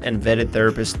licensed and vetted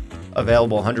therapists,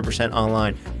 available 100%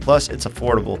 online. Plus, it's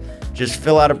affordable. Just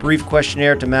fill out a brief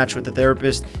questionnaire to match with the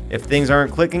therapist. If things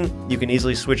aren't clicking, you can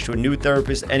easily switch to a new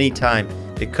therapist anytime.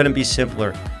 It couldn't be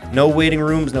simpler. No waiting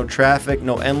rooms, no traffic,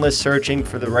 no endless searching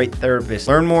for the right therapist.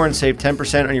 Learn more and save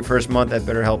 10% on your first month at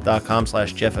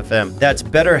betterhelp.com/JeffFM. That's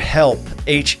BetterHelp,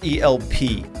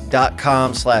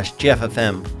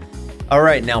 HELP.com/JeffFM. All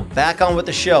right, now back on with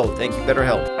the show. Thank you,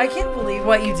 BetterHelp. I can't believe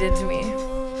what you did to me.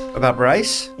 About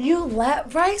Bryce? You let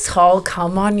Bryce Hall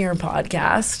come on your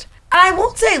podcast. I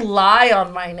won't say lie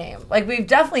on my name. Like, we've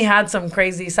definitely had some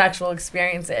crazy sexual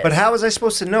experiences. But how was I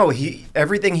supposed to know?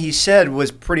 Everything he said was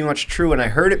pretty much true, and I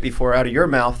heard it before out of your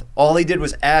mouth. All he did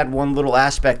was add one little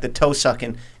aspect, the toe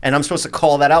sucking, and I'm supposed to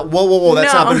call that out? Whoa,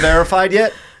 that's not been verified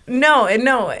yet? No.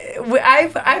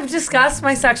 I've discussed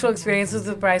my sexual experiences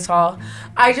with Bryce Hall.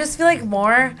 I just feel like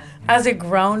more as a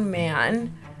grown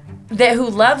man who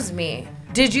loves me.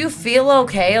 Did you feel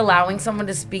okay allowing someone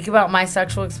to speak about my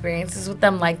sexual experiences with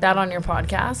them like that on your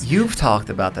podcast? You've talked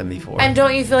about them before. And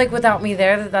don't you feel like without me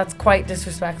there that's quite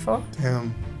disrespectful?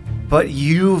 Damn. But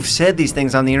you've said these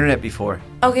things on the internet before.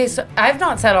 Okay, so I've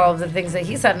not said all of the things that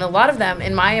he said, and a lot of them,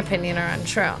 in my opinion, are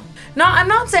untrue. No, I'm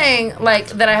not saying like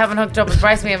that I haven't hooked up with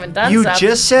Bryce. We haven't done stuff. You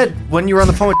just said when you were on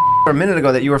the phone with a minute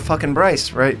ago that you were fucking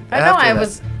Bryce, right? I know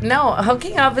No,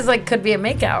 hooking up is like could be a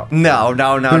makeout. No.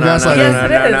 Yes, No.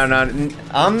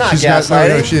 I'm not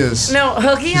gaslighting. She is. No,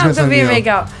 hooking up could be a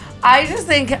makeout. I just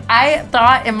think I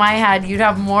thought in my head you'd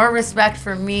have more respect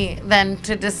for me than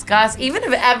to discuss, even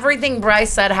if everything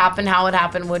Bryce said happened how it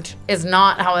happened, which is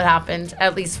not how it happened,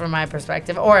 at least from my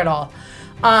perspective, or at all.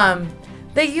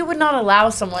 that you would not allow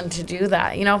someone to do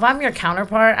that. You know, if I'm your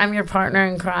counterpart, I'm your partner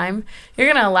in crime, you're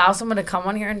going to allow someone to come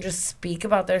on here and just speak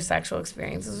about their sexual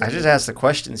experiences. I just ask the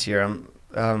questions here.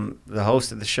 I'm the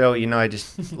host of the show. You know, I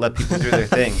just let people do their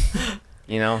thing.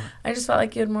 You know? I just felt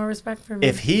like you had more respect for me.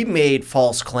 If he made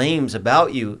false claims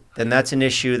about you, then that's an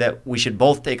issue that we should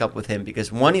both take up with him,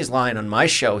 because one, he's lying on my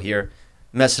show here,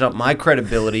 messing up my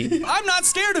credibility. I'm not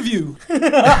scared of you. He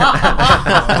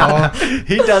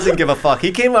doesn't give a fuck.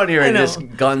 He came out here and just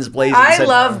guns blazing. I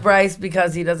love Bryce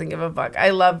because he doesn't give a fuck.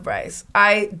 I love Bryce.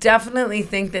 I definitely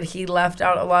think that he left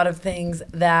out a lot of things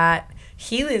that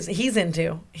he's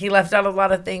into. He left out a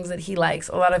lot of things that he likes,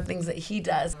 a lot of things that he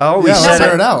does. Oh, yeah, let's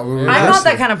air it out. I'm not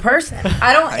that kind of person.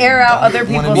 I don't air out other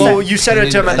people's. Well, you said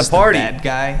it to him at the party. Bad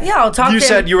guy. Yeah, I'll talk to him. You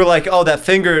said you were like, oh, that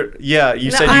finger. Yeah,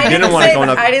 you said you didn't want to go on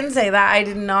a. I didn't say that. I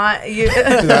did not.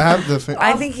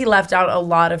 I think he left out a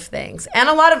lot of things and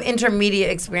a lot of intermediate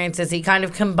experiences. He kind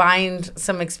of combined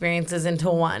some experiences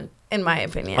into one, in my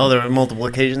opinion. Oh, there were multiple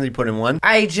occasions he put in one?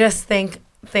 I just think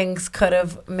things could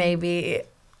have maybe...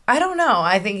 I don't know.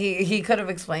 I think he could have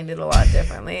explained it a lot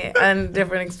differently and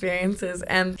different experiences.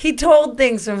 And he told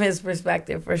things from his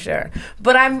perspective for sure.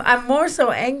 But I'm more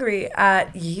so angry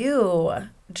at you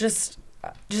just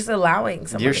allowing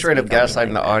someone. You're straight up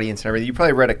gaslighting the audience and everything. You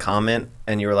probably read a comment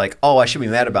and you were like, oh, I should be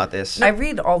mad about this. I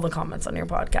read all the comments on your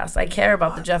podcast. I care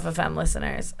about the Jeff FM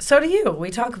listeners. So do you. We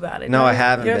talk about it. No, I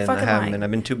haven't been.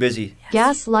 I've been too busy. Yes.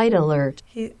 Gaslight alert.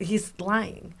 He's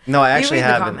lying. No, I actually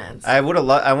haven't. Comments. I would have.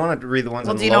 I wanted to read the ones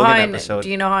on the Logan episode. Do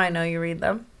you know how I know you read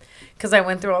them? Because I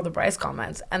went through all the Bryce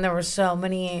comments, and there were so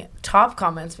many top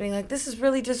comments being like, this is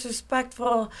really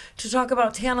disrespectful to talk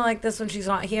about Tana like this when she's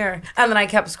not here. And then I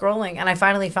kept scrolling, and I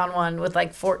finally found one with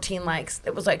like 14 likes.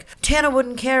 It was like, Tana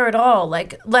wouldn't care at all.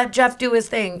 Like, let Jeff do his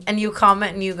thing. And you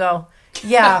comment, and you go,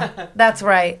 yeah, that's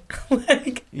right.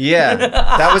 Yeah,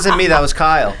 that wasn't me. That was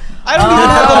Kyle. I don't even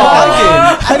have the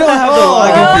login. I don't have the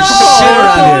login for shit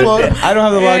around here. I don't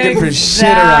have the login for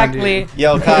shit around here.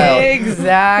 Yo, Kyle.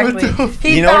 Exactly.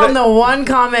 He found the one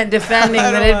comment defending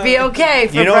that it'd be okay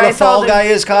for Bryce. You know what a fall guy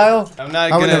is, Kyle? I'm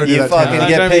not gonna. You fucking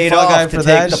get paid off to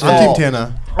take the fall. I'm Team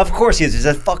Tana. Of course he is. He's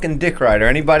a fucking dick rider.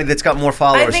 Anybody that's got more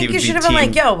followers, I think he would you be should have been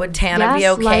like, yo, would Tana be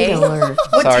okay?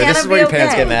 Sorry, this is where your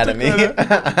parents get mad at me.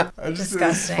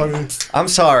 Disgusting. I'm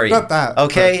sorry. Not that.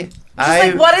 Okay?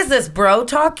 Like, what is this, bro?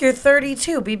 Talk, you're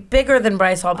 32. Be bigger than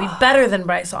Bryce Hall. Be better than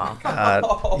Bryce Hall. God,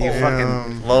 you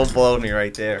fucking low blow me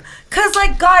right there. Because,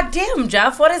 like, goddamn,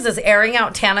 Jeff, what is this? Airing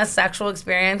out Tana's sexual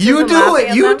experiences? You do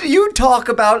it. You talk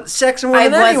about sex more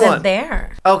than anyone. I wasn't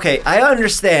there. Okay, I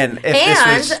understand.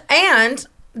 And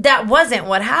that wasn't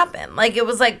what happened. Like, it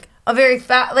was like a very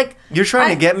like you're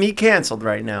trying to get me canceled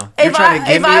right now. If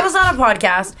I was on a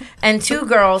podcast and two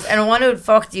girls and one who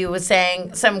fucked you was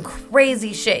saying some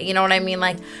crazy shit, you know what I mean?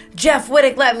 Like, Jeff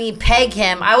Wittick let me peg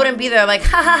him. I wouldn't be there like,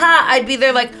 ha ha ha. I'd be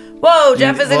there like, whoa,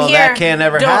 Jeff isn't here. Well, that can't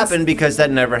ever happen because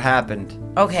that never happened.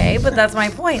 Okay, but that's my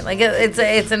point. Like,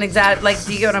 it's an exact, like,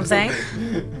 do you get what I'm saying?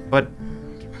 But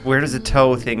where does the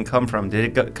toe thing come from?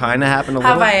 Did it kind of happen a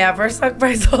little? Have I ever sucked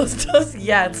Bryce Hall's toes?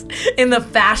 Yes. In the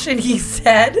fashion he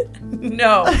said?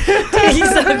 No. Did he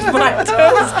suck my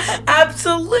toes?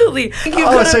 Absolutely.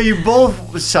 So you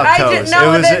both sucked toes.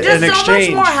 No, it was just an exchange.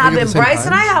 So much more happened. Bryce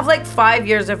and I have like 5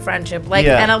 years of friendship, like,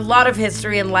 and a lot of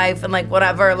history in life and like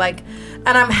whatever, like, and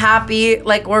I'm happy,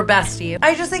 like, we're besties.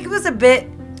 I just think it was a bit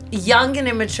young and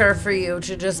immature for you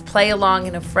to just play along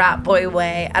in a frat boy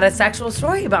way at a sexual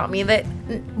story about me that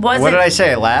wasn't. What did I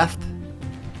say? I laughed?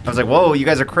 I was like, whoa, you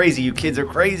guys are crazy. You kids are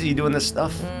crazy doing this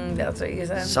stuff. That's what you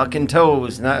said. Sucking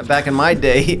toes, not back in my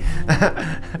day.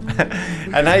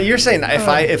 And now you're saying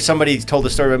if somebody told a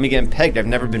story about me getting pegged, I've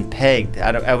never been pegged.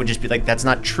 I would just be like, that's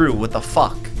not true. What the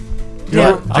fuck?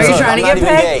 Yeah. Are you trying to get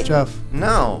pegged? Jeff.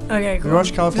 No. Okay, cool. You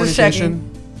watch Californication?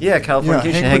 Yeah, Californication.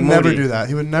 Yeah, Hank would never do that.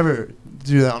 He would never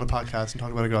do that on a podcast and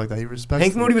talk about a girl like that. He respects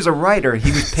Hank Moody was a writer.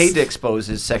 He was paid to expose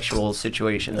his sexual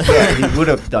situations. Yeah, he would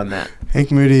have done that.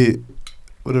 Hank Moody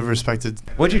would have respected.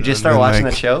 Would you just start watching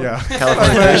that show? Yeah.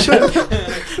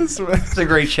 Californication. It's a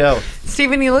great show.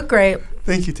 Steven, you look great.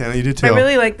 Thank you, Tana. You do too. I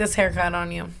really like this haircut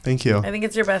on you. Thank you. I think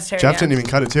it's your best hair. Jeff didn't even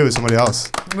cut it too. It was somebody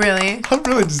else. Really? I'm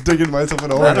really just digging myself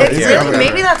in a hole.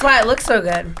 Maybe that's why it looks so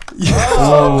good. Yeah.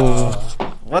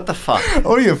 Oh. What the fuck? I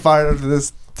want to get fired after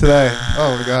this today.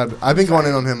 Oh my god. I've been going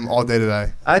in on him all day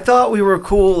today. I thought we were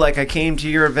cool. Like, I came to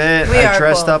your event. I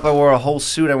dressed up. I wore a whole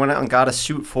suit. I went out and got a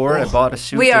suit for it. I bought a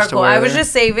suit. We are cool. I was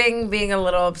just saving being a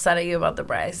little upset at you about the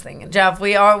Bryce thing. And Jeff,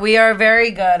 we are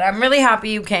very good. I'm really happy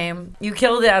you came. You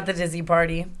killed it at the Dizzy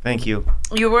party. Thank you.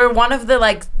 You were one of the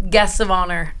like guests of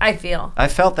honor, I feel. I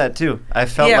felt that too. I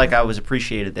felt like I was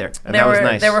appreciated there. And that was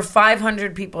nice. There were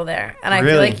 500 people there. And I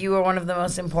feel like you were one of the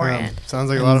most important. Sounds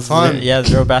like a lot of fun. Yeah,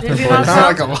 there were bathroom floors.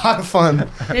 Sounds like a lot of fun.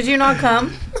 Did you not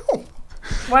come? No.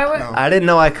 Why would? I didn't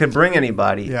know I could bring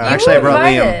anybody. Yeah. Actually, I brought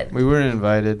Liam. We weren't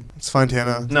invited. It's fine,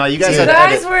 Tana. No, you guys. You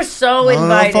guys were so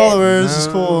invited. Followers is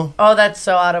cool. Oh, that's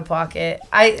so out of pocket.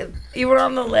 You were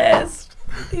on the list.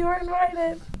 You were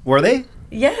invited. Were they?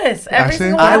 Yes, Actually,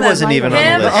 single one I of them. wasn't even on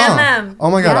the list. And them. Oh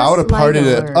my god, I would have partied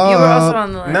it. You were also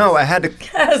on the list. No, I had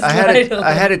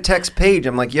to text Paige.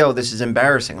 I'm like, yo, this is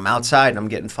embarrassing. I'm outside and I'm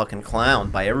getting fucking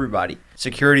clowned by everybody.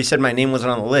 Security said my name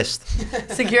wasn't on the list.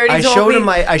 Security I told me.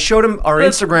 I showed him our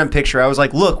Instagram picture. I was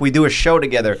like, look, we do a show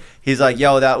together. He's like,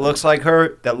 yo, that looks like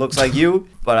her. That looks like you.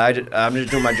 But I'm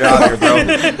just doing my job here, bro.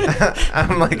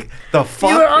 I'm like, the fuck?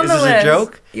 You were on is the this list. a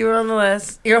joke? You were on the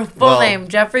list. Your full name,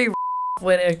 Jeffrey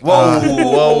Whittick. Whoa.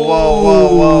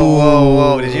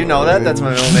 Did you know that? That's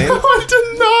my middle name? No, I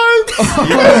did not.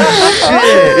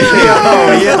 Shit.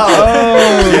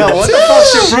 Yo, what the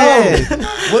fuck's your problem?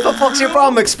 What the fuck's your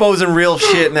problem exposing real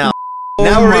shit now?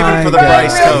 Now we're even for the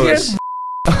Bryce toes.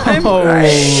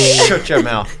 Shut your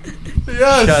mouth.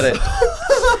 Yes. Shut it.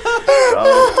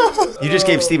 You just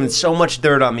gave Steven so much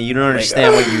dirt on me. You don't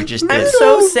understand what you just did. I'm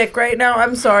so sick right now.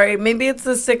 I'm sorry. Maybe it's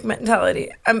the sick mentality.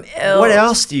 I'm ill. What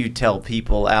else do you tell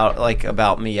people out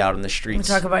about me out in the I streets?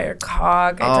 talk about your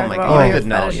cock. I talk my about God. all your Good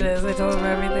knowledge. fetishes. I told them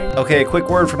everything. Okay, a quick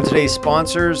word from today's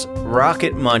sponsors,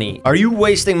 Rocket Money. Are you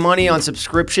wasting money on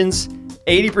subscriptions?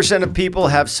 80% of people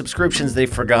have subscriptions they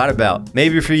forgot about.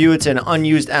 Maybe for you, it's an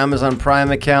unused Amazon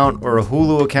Prime account or a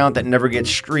Hulu account that never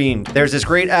gets streamed. There's this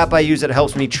great app I use that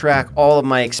helps me track all of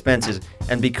my expenses.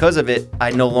 And because of it, I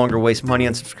no longer waste money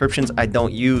on subscriptions I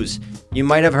don't use. You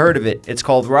might have heard of it. It's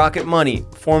called Rocket Money,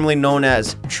 formerly known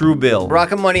as Truebill.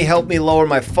 Rocket Money helped me lower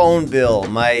my phone bill,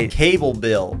 my cable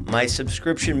bill, my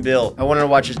subscription bill. I wanted to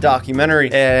watch this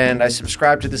documentary and I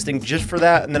subscribed to this thing just for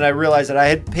that. And then I realized that I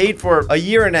had paid for a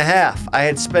year and a half. I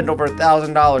had spent over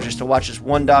 $1,000 just to watch this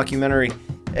one documentary.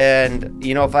 And,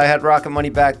 you know, if I had Rocket Money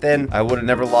back then, I would have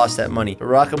never lost that money. But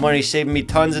Rocket Money saved me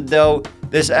tons of dough.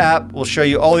 This app will show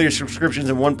you all your subscriptions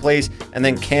in one place and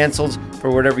then cancels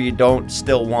for whatever you don't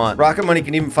still want. Rocket Money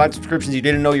can even find subscriptions you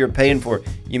didn't know you were paying for.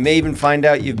 You may even find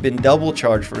out you've been double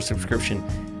charged for a subscription.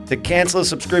 To cancel a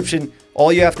subscription,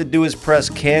 all you have to do is press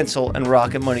cancel and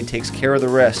Rocket Money takes care of the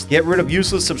rest. Get rid of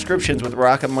useless subscriptions with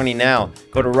Rocket Money now.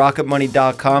 Go to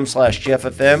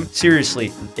rocketmoney.com/JeffFM.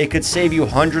 Seriously, it could save you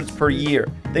hundreds per year.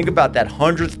 Think about that,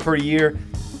 hundreds per year.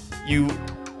 You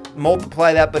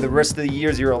multiply that by the rest of the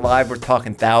years you're alive, we're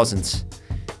talking thousands.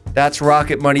 That's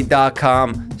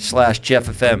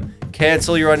rocketmoney.com/JeffFM.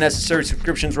 Cancel your unnecessary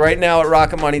subscriptions right now at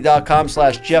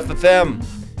rocketmoney.com/JeffFM.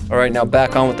 All right, now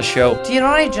back on with the show. Do you know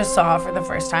what I just saw for the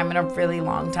first time in a really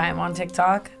long time on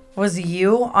TikTok? Was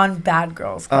you on Bad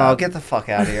Girls Club. Oh, get the fuck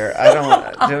out of here. I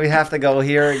don't... Do we have to go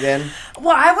here again?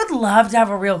 Well, I would love to have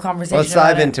a real conversation. Let's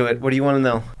dive into it. What do you want to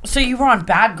know? So you were on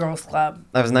Bad Girls Club.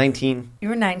 I was 19. You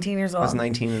were 19 years old. I was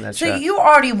 19 in that So show. you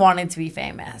already wanted to be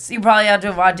famous. You probably had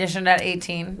to have auditioned at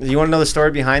 18. You want to know the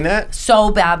story behind that? So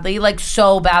badly.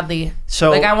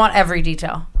 So, I want every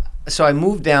detail. So I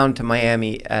moved down to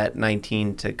Miami at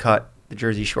 19 to cut the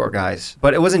Jersey Shore guys.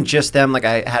 But it wasn't just them. Like,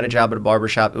 I had a job at a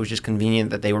barbershop. It was just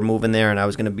convenient that they were moving there and I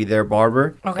was going to be their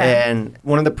barber. Okay. And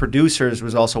one of the producers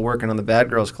was also working on the Bad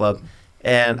Girls Club.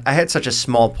 And I had such a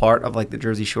small part of, like, the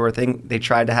Jersey Shore thing. They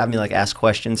tried to have me, like, ask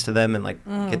questions to them and, like,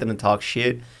 get them to talk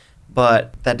shit.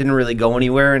 But that didn't really go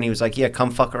anywhere. And he was like, yeah,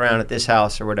 come fuck around at this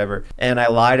house or whatever. And I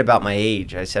lied about my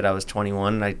age. I said I was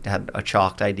 21 and I had a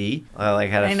chalked ID. I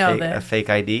had a fake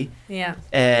ID. Yeah.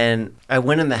 And I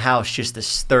went in the house just to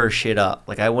stir shit up.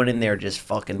 Like, I went in there just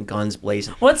fucking guns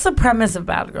blazing. What's the premise of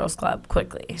Bad Girls Club,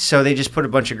 quickly? So they just put a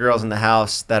bunch of girls in the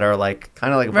house that are like,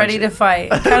 kind of like a ready bunch to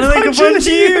fight. Kind of like a bunch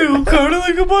of you. Kind of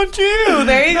like a bunch of you.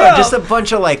 There you go. Just a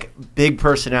bunch of, like, big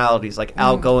personalities, like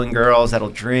outgoing girls that'll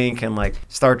drink and, like,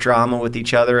 start drama with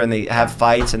each other, and they have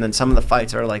fights, and then some of the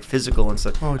fights are, like, physical and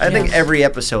stuff. I think every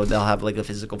episode they'll have, like, a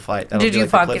physical fight. Did you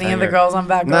fuck any of the girls on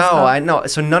Bad Girls Club? No, I know.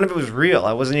 So none of it was real.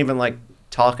 I wasn't even, like,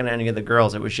 talking to any of the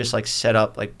girls. It was just, like, set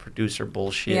up, like, producer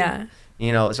bullshit. Yeah.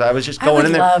 You know, so I was just going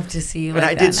in there. I would love to see you. And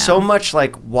I did so much,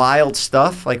 like, wild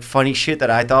stuff, like funny shit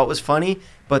that I thought was funny,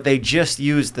 but they just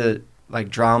used the like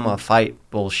drama fight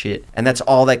bullshit, and that's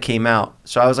all that came out.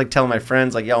 So I was like telling my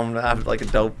friends like, yo, I'm gonna have like a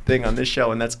dope thing on this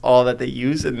show, and that's all that they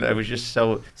use, and it was just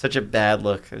such a bad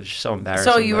look. It was just so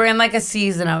embarrassing. So you were in like a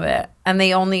season of it, and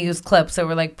they only used clips that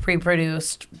were like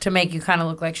pre-produced to make you kind of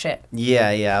look like shit. Yeah,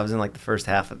 I was in like the first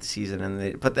half of the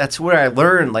season, but that's where I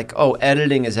learned like, oh,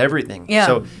 editing is everything. Yeah.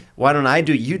 So why don't I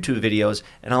do YouTube videos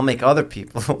and I'll make other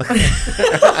people?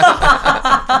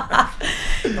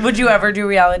 Would you ever do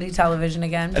reality television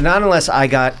again? Not unless I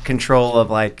got control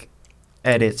of like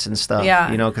edits and stuff.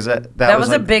 Yeah. You know, because that was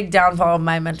like, a big downfall of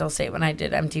my mental state when I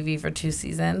did MTV for 2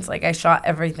 seasons. Like I shot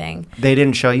everything. They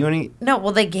didn't show you any? No,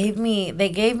 well they gave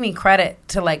me credit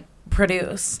to like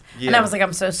produce. Yeah. And I was like,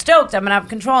 I'm so stoked. I'm going to have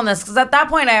control on this. Because at that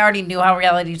point, I already knew how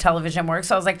reality television works.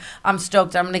 So I was like, I'm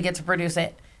stoked. I'm going to get to produce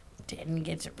it. Didn't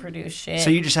get to produce shit. So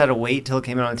you just had to wait till it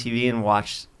came out on TV and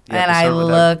watch the and I episode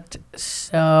looked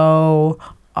so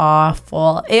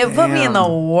awful. It put me in the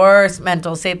worst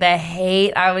mental state. The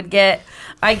hate I would get.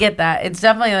 I get that. It's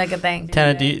definitely like a thing.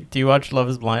 Tana, do you watch Love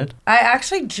is Blind? I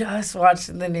actually just watched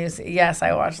the news. Yes,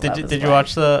 I watched Love is Blind. Did you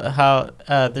watch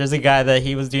there's a guy that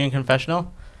he was doing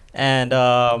confessional, and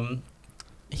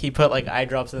he put like eye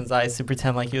drops in his eyes to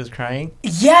pretend like he was crying.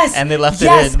 Yes. And they left it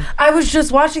in. I was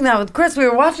just watching that with Chris. We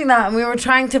were watching that and we were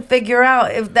trying to figure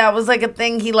out if that was like a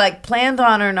thing he like planned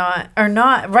on or not.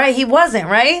 Right? He wasn't,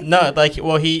 right? No, like,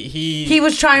 well, he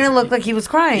was trying to look like he was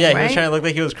crying. Yeah, right? he was trying to look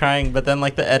like he was crying, but then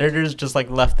like the editors just like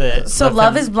left it. So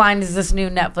Love is Blind is this new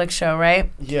Netflix show,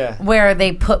 right? Yeah. Where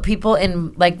they put people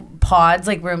in like pods,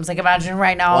 like rooms. Like imagine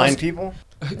right now. Blind people?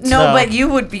 No, but you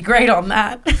would be great on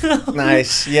that.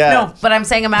 Nice, yeah. No, but I'm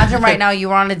saying imagine right now you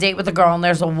were on a date with a girl and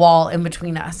there's a wall in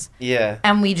between us. Yeah.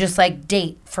 And we just like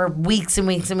date for weeks and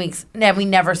weeks and weeks and we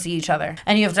never see each other.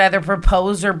 And you have to either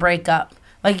propose or break up.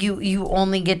 Like you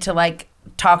only get to like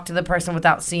talk to the person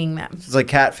without seeing them. It's like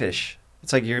catfish.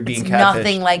 It's like you're being it's catfish.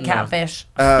 Nothing like catfish.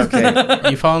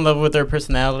 Okay. You fall in love with their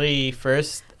personality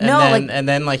first, and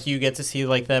then like you get to see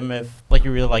like them if like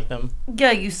you really like them.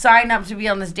 Yeah, you sign up to be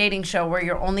on this dating show where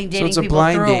you're only dating people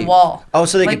through date. a wall. Oh,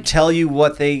 so they can tell you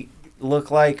what they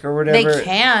look like or whatever? They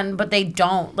can, but they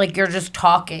don't. Like you're just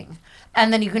talking.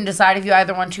 And then you can decide if you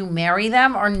either want to marry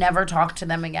them or never talk to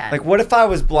them again. Like what if I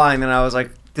was blind and I was like,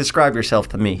 describe yourself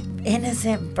to me.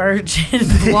 Innocent virgin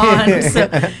blonde.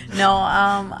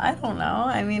 I don't know.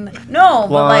 I mean, no,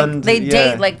 blonde,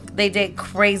 but like they date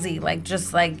crazy, like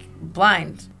just like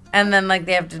blind. And then like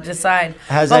they have to decide.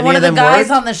 But one of the guys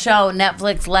on the show,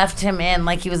 Netflix left him in,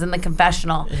 like he was in the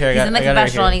confessional. He's in the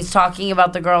confessional and he's talking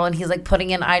about the girl and he's like putting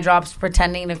in eye drops,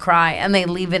 pretending to cry, and they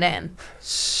leave it in.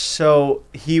 So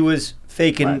he was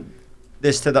faking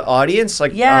this to the audience,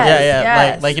 like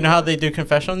yes. Like you know how they do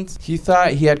confessions. He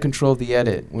thought he had control of the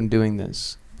edit when doing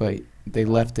this, but they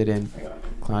left it in.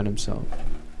 Clown himself.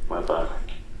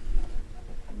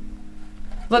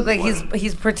 Look, like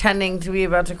he's pretending to be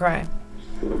about to cry.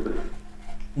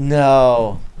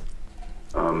 No.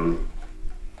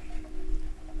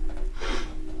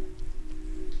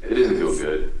 It doesn't feel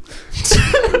good.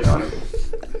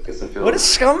 What a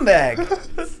scumbag.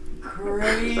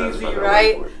 Crazy,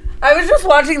 right? I was just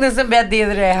watching this in bed the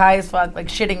other day, high as fuck, like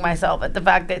shitting myself at the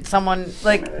fact that someone,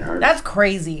 like, that's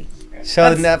crazy.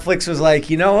 So Netflix was like,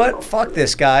 you know what? Fuck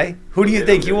this guy. Who do you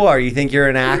think you are? You think you're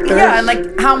an actor? Yeah, and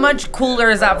like, how much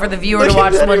cooler is that for the viewer to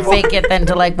watch someone fake it than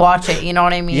to like watch it? You know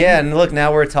what I mean? Yeah, and look,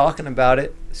 now we're talking about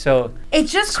it. So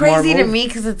it's just crazy to me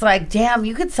because it's like, damn,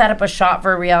 you could set up a shot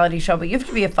for a reality show, but you have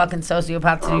to be a fucking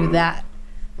sociopath to do that.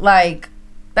 Like,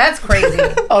 that's crazy.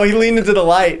 Oh, he leaned into the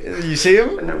light. You see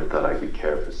him? I never thought I could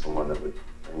care for someone that would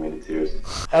bring me to tears.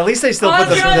 At least they still put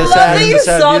the I love that you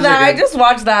saw that. I just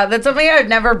watched that. That's something I would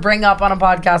never bring up on a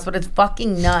podcast, but it's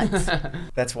fucking nuts.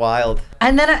 That's wild.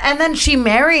 And then she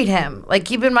married him. Like,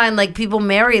 keep in mind, like, people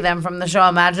marry them from the show.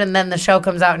 Imagine then the show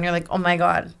comes out and you're like, oh my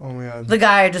god. Oh my god. The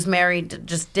guy I just married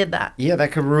just did that. Yeah,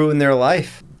 that could ruin their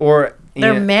life. Or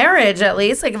their marriage, at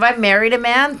least. Like, if I married a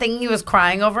man thinking he was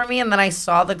crying over me and then I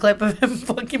saw the clip of him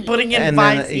fucking putting in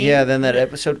 5 scenes. Yeah, then that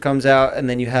episode comes out and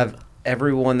then you have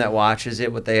everyone that watches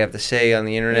it, what they have to say on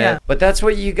the internet. Yeah. But that's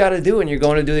what you got to do when you're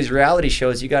going to do these reality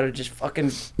shows. You got to just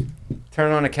fucking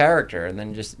turn on a character and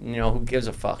then just, who gives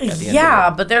a fuck at the end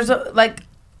of it. But there's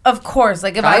of course,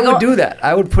 like if I would do that.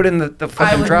 I would put in the fucking drops.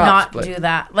 I would not do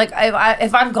that. Like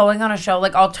if I'm going on a show,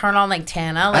 like I'll turn on like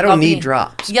Tana. Like, I don't need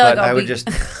drops. Yeah, but I would just.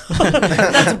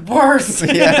 That's worse.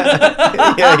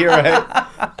 Yeah, you're right.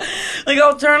 Like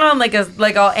I'll turn on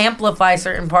I'll amplify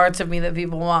certain parts of me that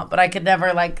people want, but I could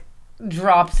never like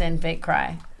drops in fake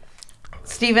cry.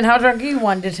 Steven, how drunk are you?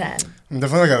 1 to 10? I'm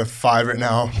definitely like at a 5 right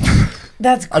now.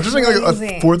 That's crazy. I just drank like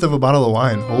a fourth of a bottle of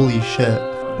wine. Holy shit.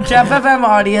 Jeff FM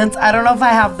audience, I don't know if I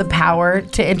have the power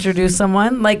to introduce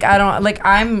someone.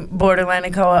 I'm borderline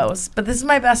a co-host, but this is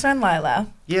my best friend, Lila.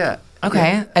 Yeah.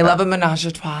 Okay. I love a menage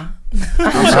a trois.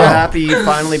 I'm so happy you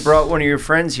finally brought one of your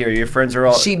friends here. Your friends are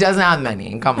all... She doesn't have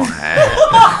many. Come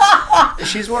on.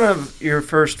 She's one of your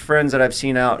first friends that I've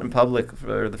seen out in public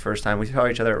for the first time. We saw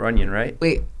each other at Runyon, right?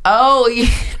 Wait. Oh,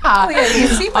 yeah. You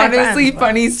see my Honestly, friend.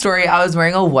 funny story. I was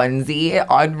wearing a onesie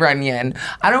on Runyon.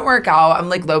 I don't work out. I'm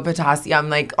like low potassium. I'm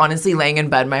like honestly laying in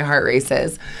bed. My heart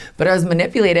races. But I was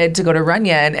manipulated to go to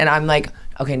Runyon. And I'm like,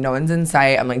 okay, no one's in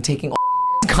sight. I'm like taking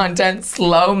content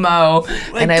slow-mo.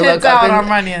 And I look up and on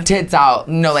Runyon. tits out.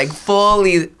 No, like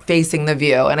fully facing the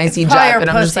view. And I see Jeff and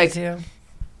I'm just like... too.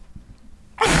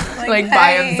 like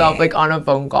by himself, like on a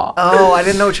phone call. Oh, I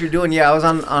didn't know what you were doing. Yeah, I was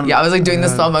on Yeah, I was like doing the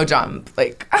slow-mo jump.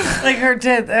 Like Like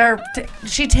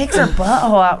she takes her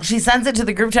butthole out. She sends it to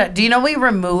the group chat. Do you know we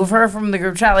remove her from the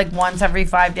group chat like once every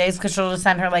 5 days because she'll just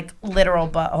send her like literal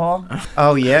butthole?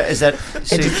 Oh yeah, is that?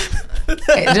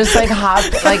 it just like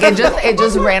it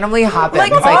just randomly happens.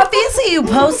 Like obviously you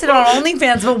posted on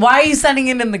OnlyFans, but why are you sending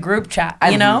it in the group chat?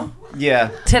 You know?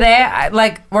 Yeah. Today,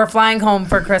 we're flying home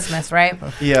for Christmas, right?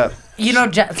 Yeah. You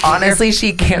know, honestly,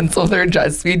 she canceled her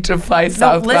jet suite to fly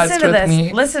Southwest with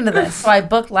me. Listen to this. So I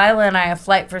booked Lila and I a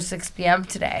flight for 6 p.m.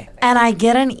 today. And I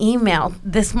get an email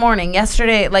this morning,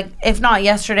 yesterday, like if not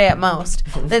yesterday at most,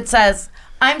 that says,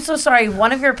 I'm so sorry,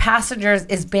 one of your passengers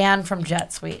is banned from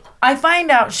Jet Suite. I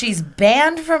find out she's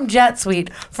banned from Jet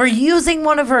Suite for using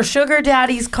one of her sugar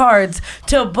daddy's cards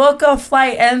to book a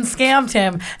flight and scammed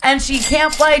him. And she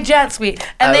can't fly Jet Suite.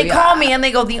 And they call me and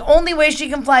they go, the only way she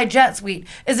can fly Jet Suite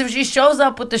is if she shows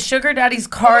up with the sugar daddy's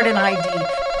card and ID.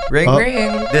 Ring,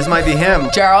 ring. This might be him.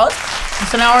 Gerald?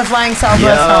 So now we're flying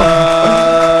Southwest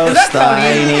home. Is that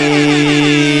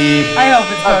Cody? I hope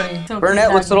it's Cody.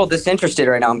 Burnett looks a little disinterested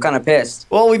right now. I'm kind of pissed.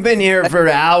 Well, we've been here for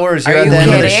hours. Are You're at you the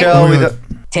end of the kidding? show.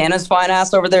 Tana's fine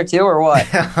ass over there too, or what?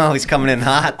 Oh, he's coming in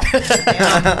hot.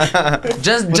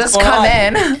 just come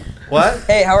in. What?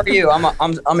 Hey, how are you?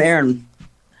 I'm Aaron.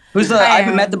 I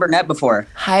haven't met the Burnett before.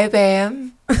 Hi,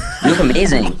 babe. You look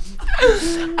amazing.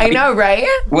 I know, right?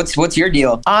 What's your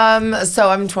deal? So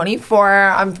I'm 24.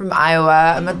 I'm from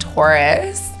Iowa. I'm a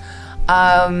Taurus.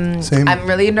 Same. I'm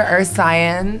really into earth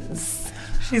science.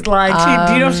 She's lying.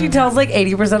 Do you know she tells like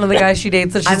 80% of the guys she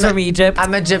dates that she's from Egypt?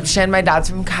 I'm Egyptian. My dad's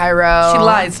from Cairo. She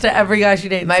lies to every guy she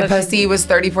dates. My pussy was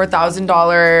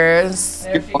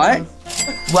 $34,000. Your what?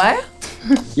 What?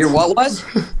 Your what was?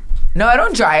 No, I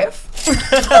don't drive.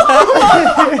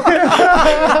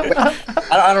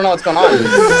 I don't know what's going on.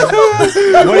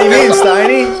 What do you mean,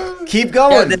 Steiny? Keep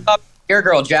going. Your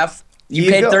girl, Jeff. You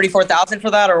paid $34,000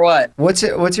 for that, or what? What's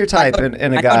your type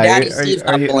in a guy?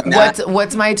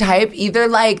 What's my type? Either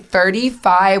like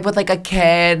 35 with like a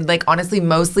kid, like honestly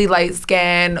mostly light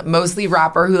skin, mostly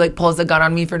rapper who like pulls a gun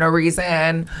on me for no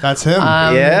reason. That's him.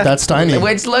 Yeah, that's Steiny.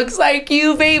 Which looks like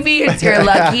you, baby. It's your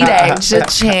lucky day.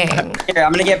 Cha-ching. Here,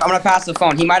 I'm gonna pass the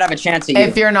phone. He might have a chance at you.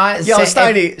 If you're not, yo,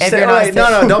 Steiny,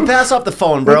 no, don't pass off the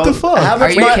phone, bro. What the fuck?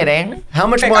 Are you kidding? How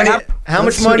much money? How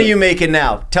much money are you making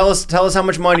now? Tell us how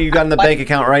much money you got in the bank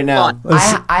account right now.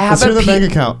 I have the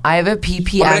bank account. I have a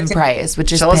PPM price,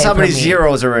 which is tell us how many for me.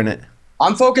 zeros are in it.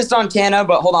 I'm focused on Tana,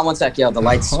 but hold on one sec. Yo, the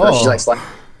lights. She's like,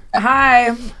 hi.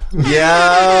 Yo.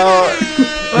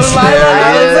 Looks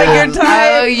like your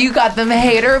type. Oh, you got them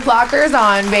hater blockers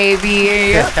on,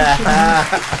 baby.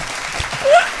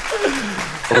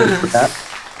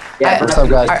 what's up,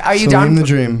 guys? Are you So down? living the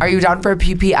dream. Are you down for a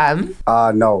PPM?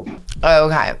 No. Oh,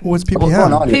 okay. What's PPM? What's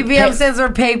going on here? PPM stands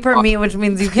for pay per meet, which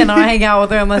means you cannot hang out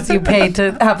with her unless you pay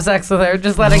to have sex with her.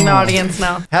 Just letting the audience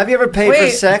know. Have you ever paid for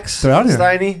sex, They're out here.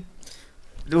 Steiny?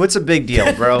 What's a big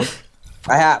deal, bro?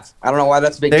 I have. I don't know why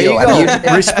that's a big There deal. you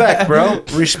go. Respect, bro.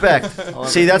 Respect.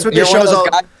 See, that's what You're this one of show's those all.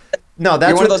 guys. No, that's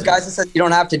You're one of what. those guys that said you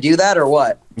don't have to do that, or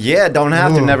what? Yeah, don't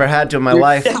have to. Never had to in my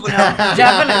life. Jeff and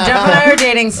I are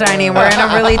dating, Steiny. We're in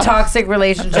a really toxic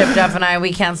relationship, Jeff and I.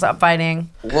 We can't stop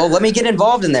fighting. Well, let me get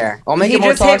involved in there. I'll make He it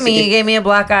more just hit toxic. me. He gave me a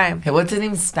black eye. Hey, what's his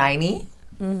name? Steiny?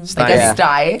 Steiny. Like a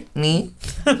Steiny?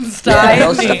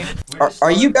 Steiny.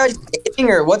 Are you guys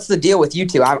dating, or what's the deal with you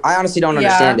two? I honestly don't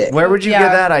understand it. Where would you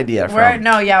get that idea from?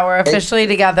 We're officially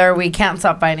together. We can't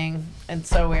stop fighting. It's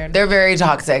so weird. They're very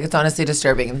toxic. It's honestly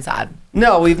disturbing and sad.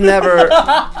 No, we've never.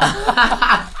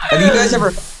 Have you guys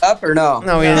ever fucked up or no?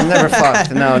 No, we never fucked.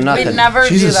 No, nothing. We never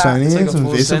Jesus, do that. Steiny, It's like that's a an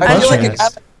full invasive sentence. I feel like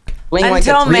question. swing like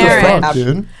Until a 3 marriage. Fuck,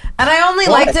 dude. And I only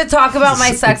like to talk about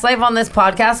my sex life on this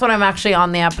podcast when I'm actually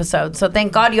on the episode. So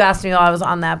thank God you asked me while I was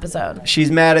on the episode. She's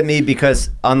mad at me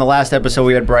because on the last episode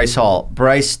we had Bryce Hall.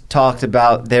 Bryce talked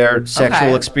about their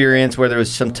sexual experience where there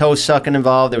was some toe sucking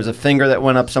involved. There was a finger that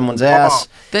went up someone's ass.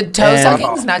 The toe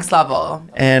sucking's next level.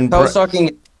 And toe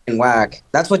sucking and whack.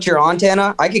 That's what you're on,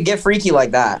 Tana? I could get freaky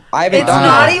like that. I haven't done It's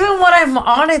not that. even what I'm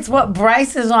on. It's what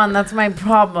Bryce is on. That's my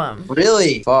problem.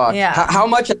 Really? Fuck. Yeah. How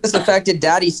much has this affected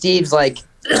Daddy Steve's like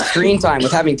screen time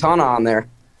with having Tana on there?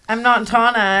 I'm not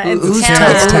Tana. It's Who's Tana.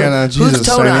 It's Tana. Jesus,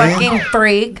 Tiny. Fucking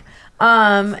freak.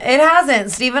 It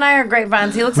hasn't. Steve and I are great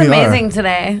friends. He looks We amazing are.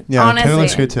 today. Yeah, honestly. Tana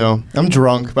looks great too. I'm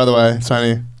drunk, by the way,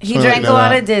 Tiny. He drank a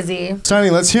lot of Dizzy.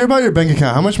 Steiny, let's hear about your bank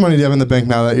account. How much money do you have in the bank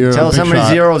now that you're Tell a us big how many shot?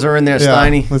 zeros are in there, Yeah,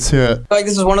 Steiny. let's hear it. Like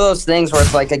this is one of those things where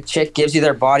it's like a chick gives you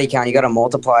their body count. You got to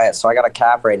multiply it. So I got a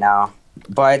cap right now.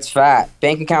 But it's fat.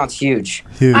 Bank account's huge.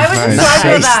 Huge. I was nice. just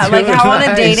talking about that. Like how on a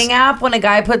Nice. dating app, when a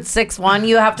guy puts 6'1",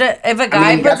 you have to, if a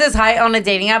guy mean, puts his height on a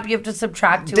dating app, you have to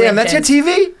subtract 2 Damn, that's your inches.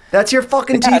 TV? That's your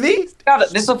fucking TV? God,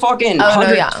 this is a fucking Oh, no,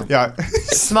 100. yeah. Yeah.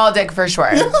 Small dick for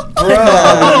sure.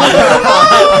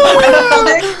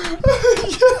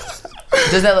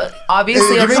 Does that look,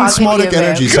 obviously You're I'm giving talking small to dick you, babe.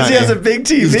 energy, Because he Steiny. has a big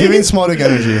TV. He's giving small dick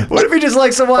energy. What if he just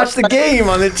likes to watch the game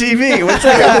on the TV? What's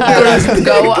that got to do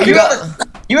with Go.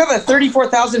 You have a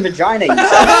 34,000 vagina. You if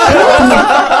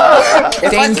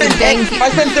I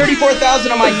spend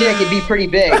 34,000 on my dick, it'd be pretty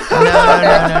big.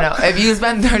 No. If you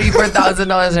spend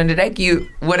 $34,000 on a dick, you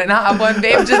wouldn't have one,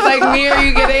 babe, just like me. Are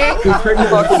you kidding? It's pretty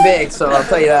fucking big, so I'll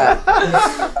tell you that.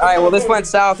 All right, well, this went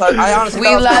south. I honestly We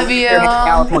thought I was love gonna you. be here in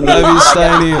California. Love you,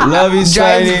 Steiny. Love you,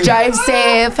 Steiny. Drive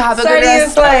safe. Have a good Steiny, you're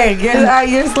rest. slang.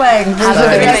 You're slang. Have a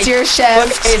good rest of your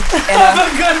shift. Have a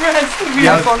good rest of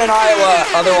your Have fun in Iowa.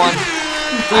 Other one.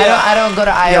 I don't go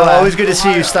to Yo, Iowa. always good to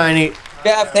see you, Steiny.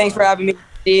 Yeah, thanks for having me,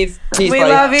 Steve. Peace, We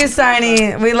buddy. love you,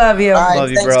 Steiny. We love you. All right, Love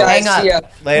you, thanks, bro. guys. Hang up. See ya.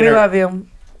 Later. We love you.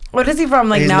 What is he from?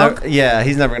 Like He's Nelk?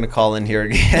 he's never going to call in here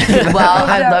again. Well,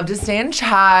 I'd love to stay in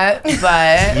chat,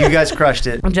 but You guys crushed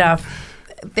it. Jeff,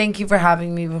 thank you for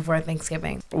having me before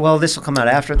Thanksgiving. Well, this will come out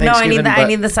after No, Thanksgiving. I but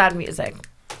need the sad music.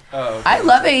 I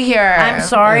love it here. I'm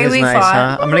sorry it is we nice, fought.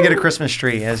 huh? I'm going to get a Christmas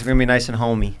tree. It's going to be nice and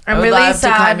homey. I I'm would really love to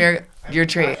climb sad. your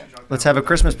tree. Let's have a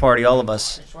Christmas party, all of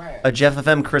us. A Jeff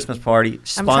FM Christmas party I'm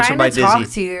sponsored trying by to talk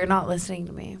Dizzy. to you. You're not listening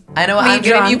to me. I know what Me I'm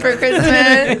giving you drunk. for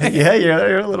Christmas. Yeah,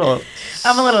 you're a little.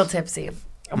 I'm a little tipsy.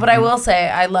 But I will say,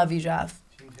 I love you, Jeff.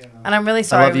 And I'm really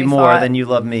sorry I love you we more fought. than you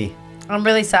love me. I'm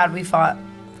really sad we fought.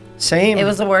 Same. It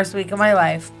was the worst week of my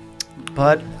life.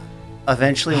 But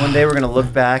eventually, one day, we're going to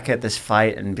look back at this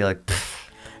fight and be like, "Pfft."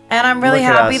 And I'm really Look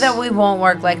at happy us. that we won't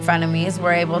work like frenemies.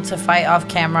 We're able to fight off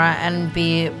camera and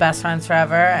be best friends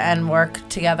forever and work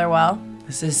together well.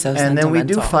 This is so And then we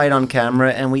do sentimental. fight on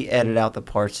camera and we edit out the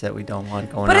parts that we don't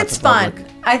want going But out it's to public. fun.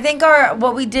 I think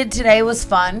what we did today was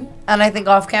fun. And I think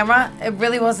off camera, it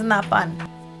really wasn't that fun.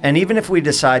 And even if we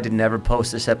decide to never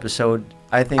post this episode,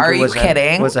 I think Are it you was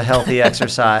kidding? was a healthy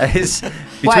exercise between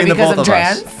Why? the Because both I'm of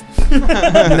trans? us.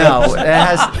 No, it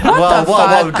has.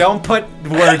 Whoa! Don't put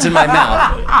words in my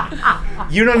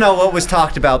mouth. You don't know what was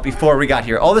talked about before we got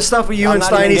here. All the stuff with you I'm and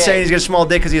not even Steiny gay. saying he's got a small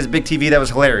dick because he has a big TV. That was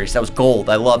hilarious. That was gold.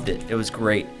 I loved it. It was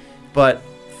great. But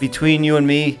between you and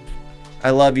me,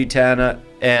 I love you, Tana.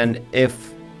 And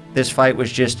if this fight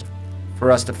was just for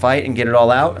us to fight and get it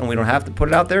all out, and we don't have to put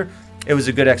it out there, it was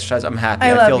a good exercise. I'm happy.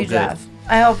 I I love feel you, good. Jeff.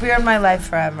 I hope you're in my life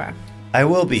forever. I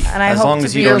will be. And I as hope long to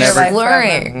as be you don't in your ever. life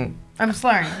forever. Slurring. I'm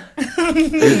slurring.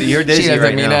 You're dizzy She doesn't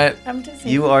right mean now. it. I'm dizzy.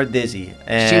 You are dizzy.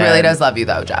 And She really does love you,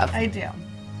 though, Jeff. I do.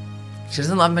 She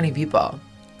doesn't love many people.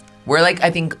 We're like, I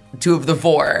think, 2 of the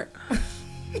 4.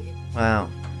 Wow.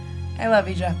 I love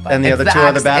you, Jeff. Bye. And the It's other the two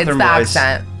are the acc- bathroom it's the boys.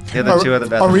 accent. The other two are the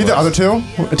bathroom Are we the boys. other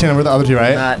two? Tina, we're the other two,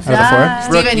 right? Not- Out of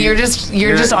the four? Steven, you're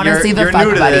just honestly the you're fuck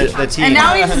new to buddy. the team. And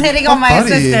now he's just hitting on my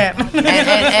buddy. assistant.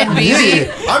 and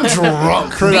BB. I'm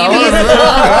drunk. BB.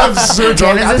 I'm so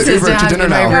drunk. I have Tana's to Uber assistant to has dinner been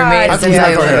my now. roommate I have to since get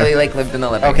I out of here. literally like lived in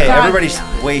the living Okay, room. everybody's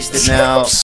wasted now.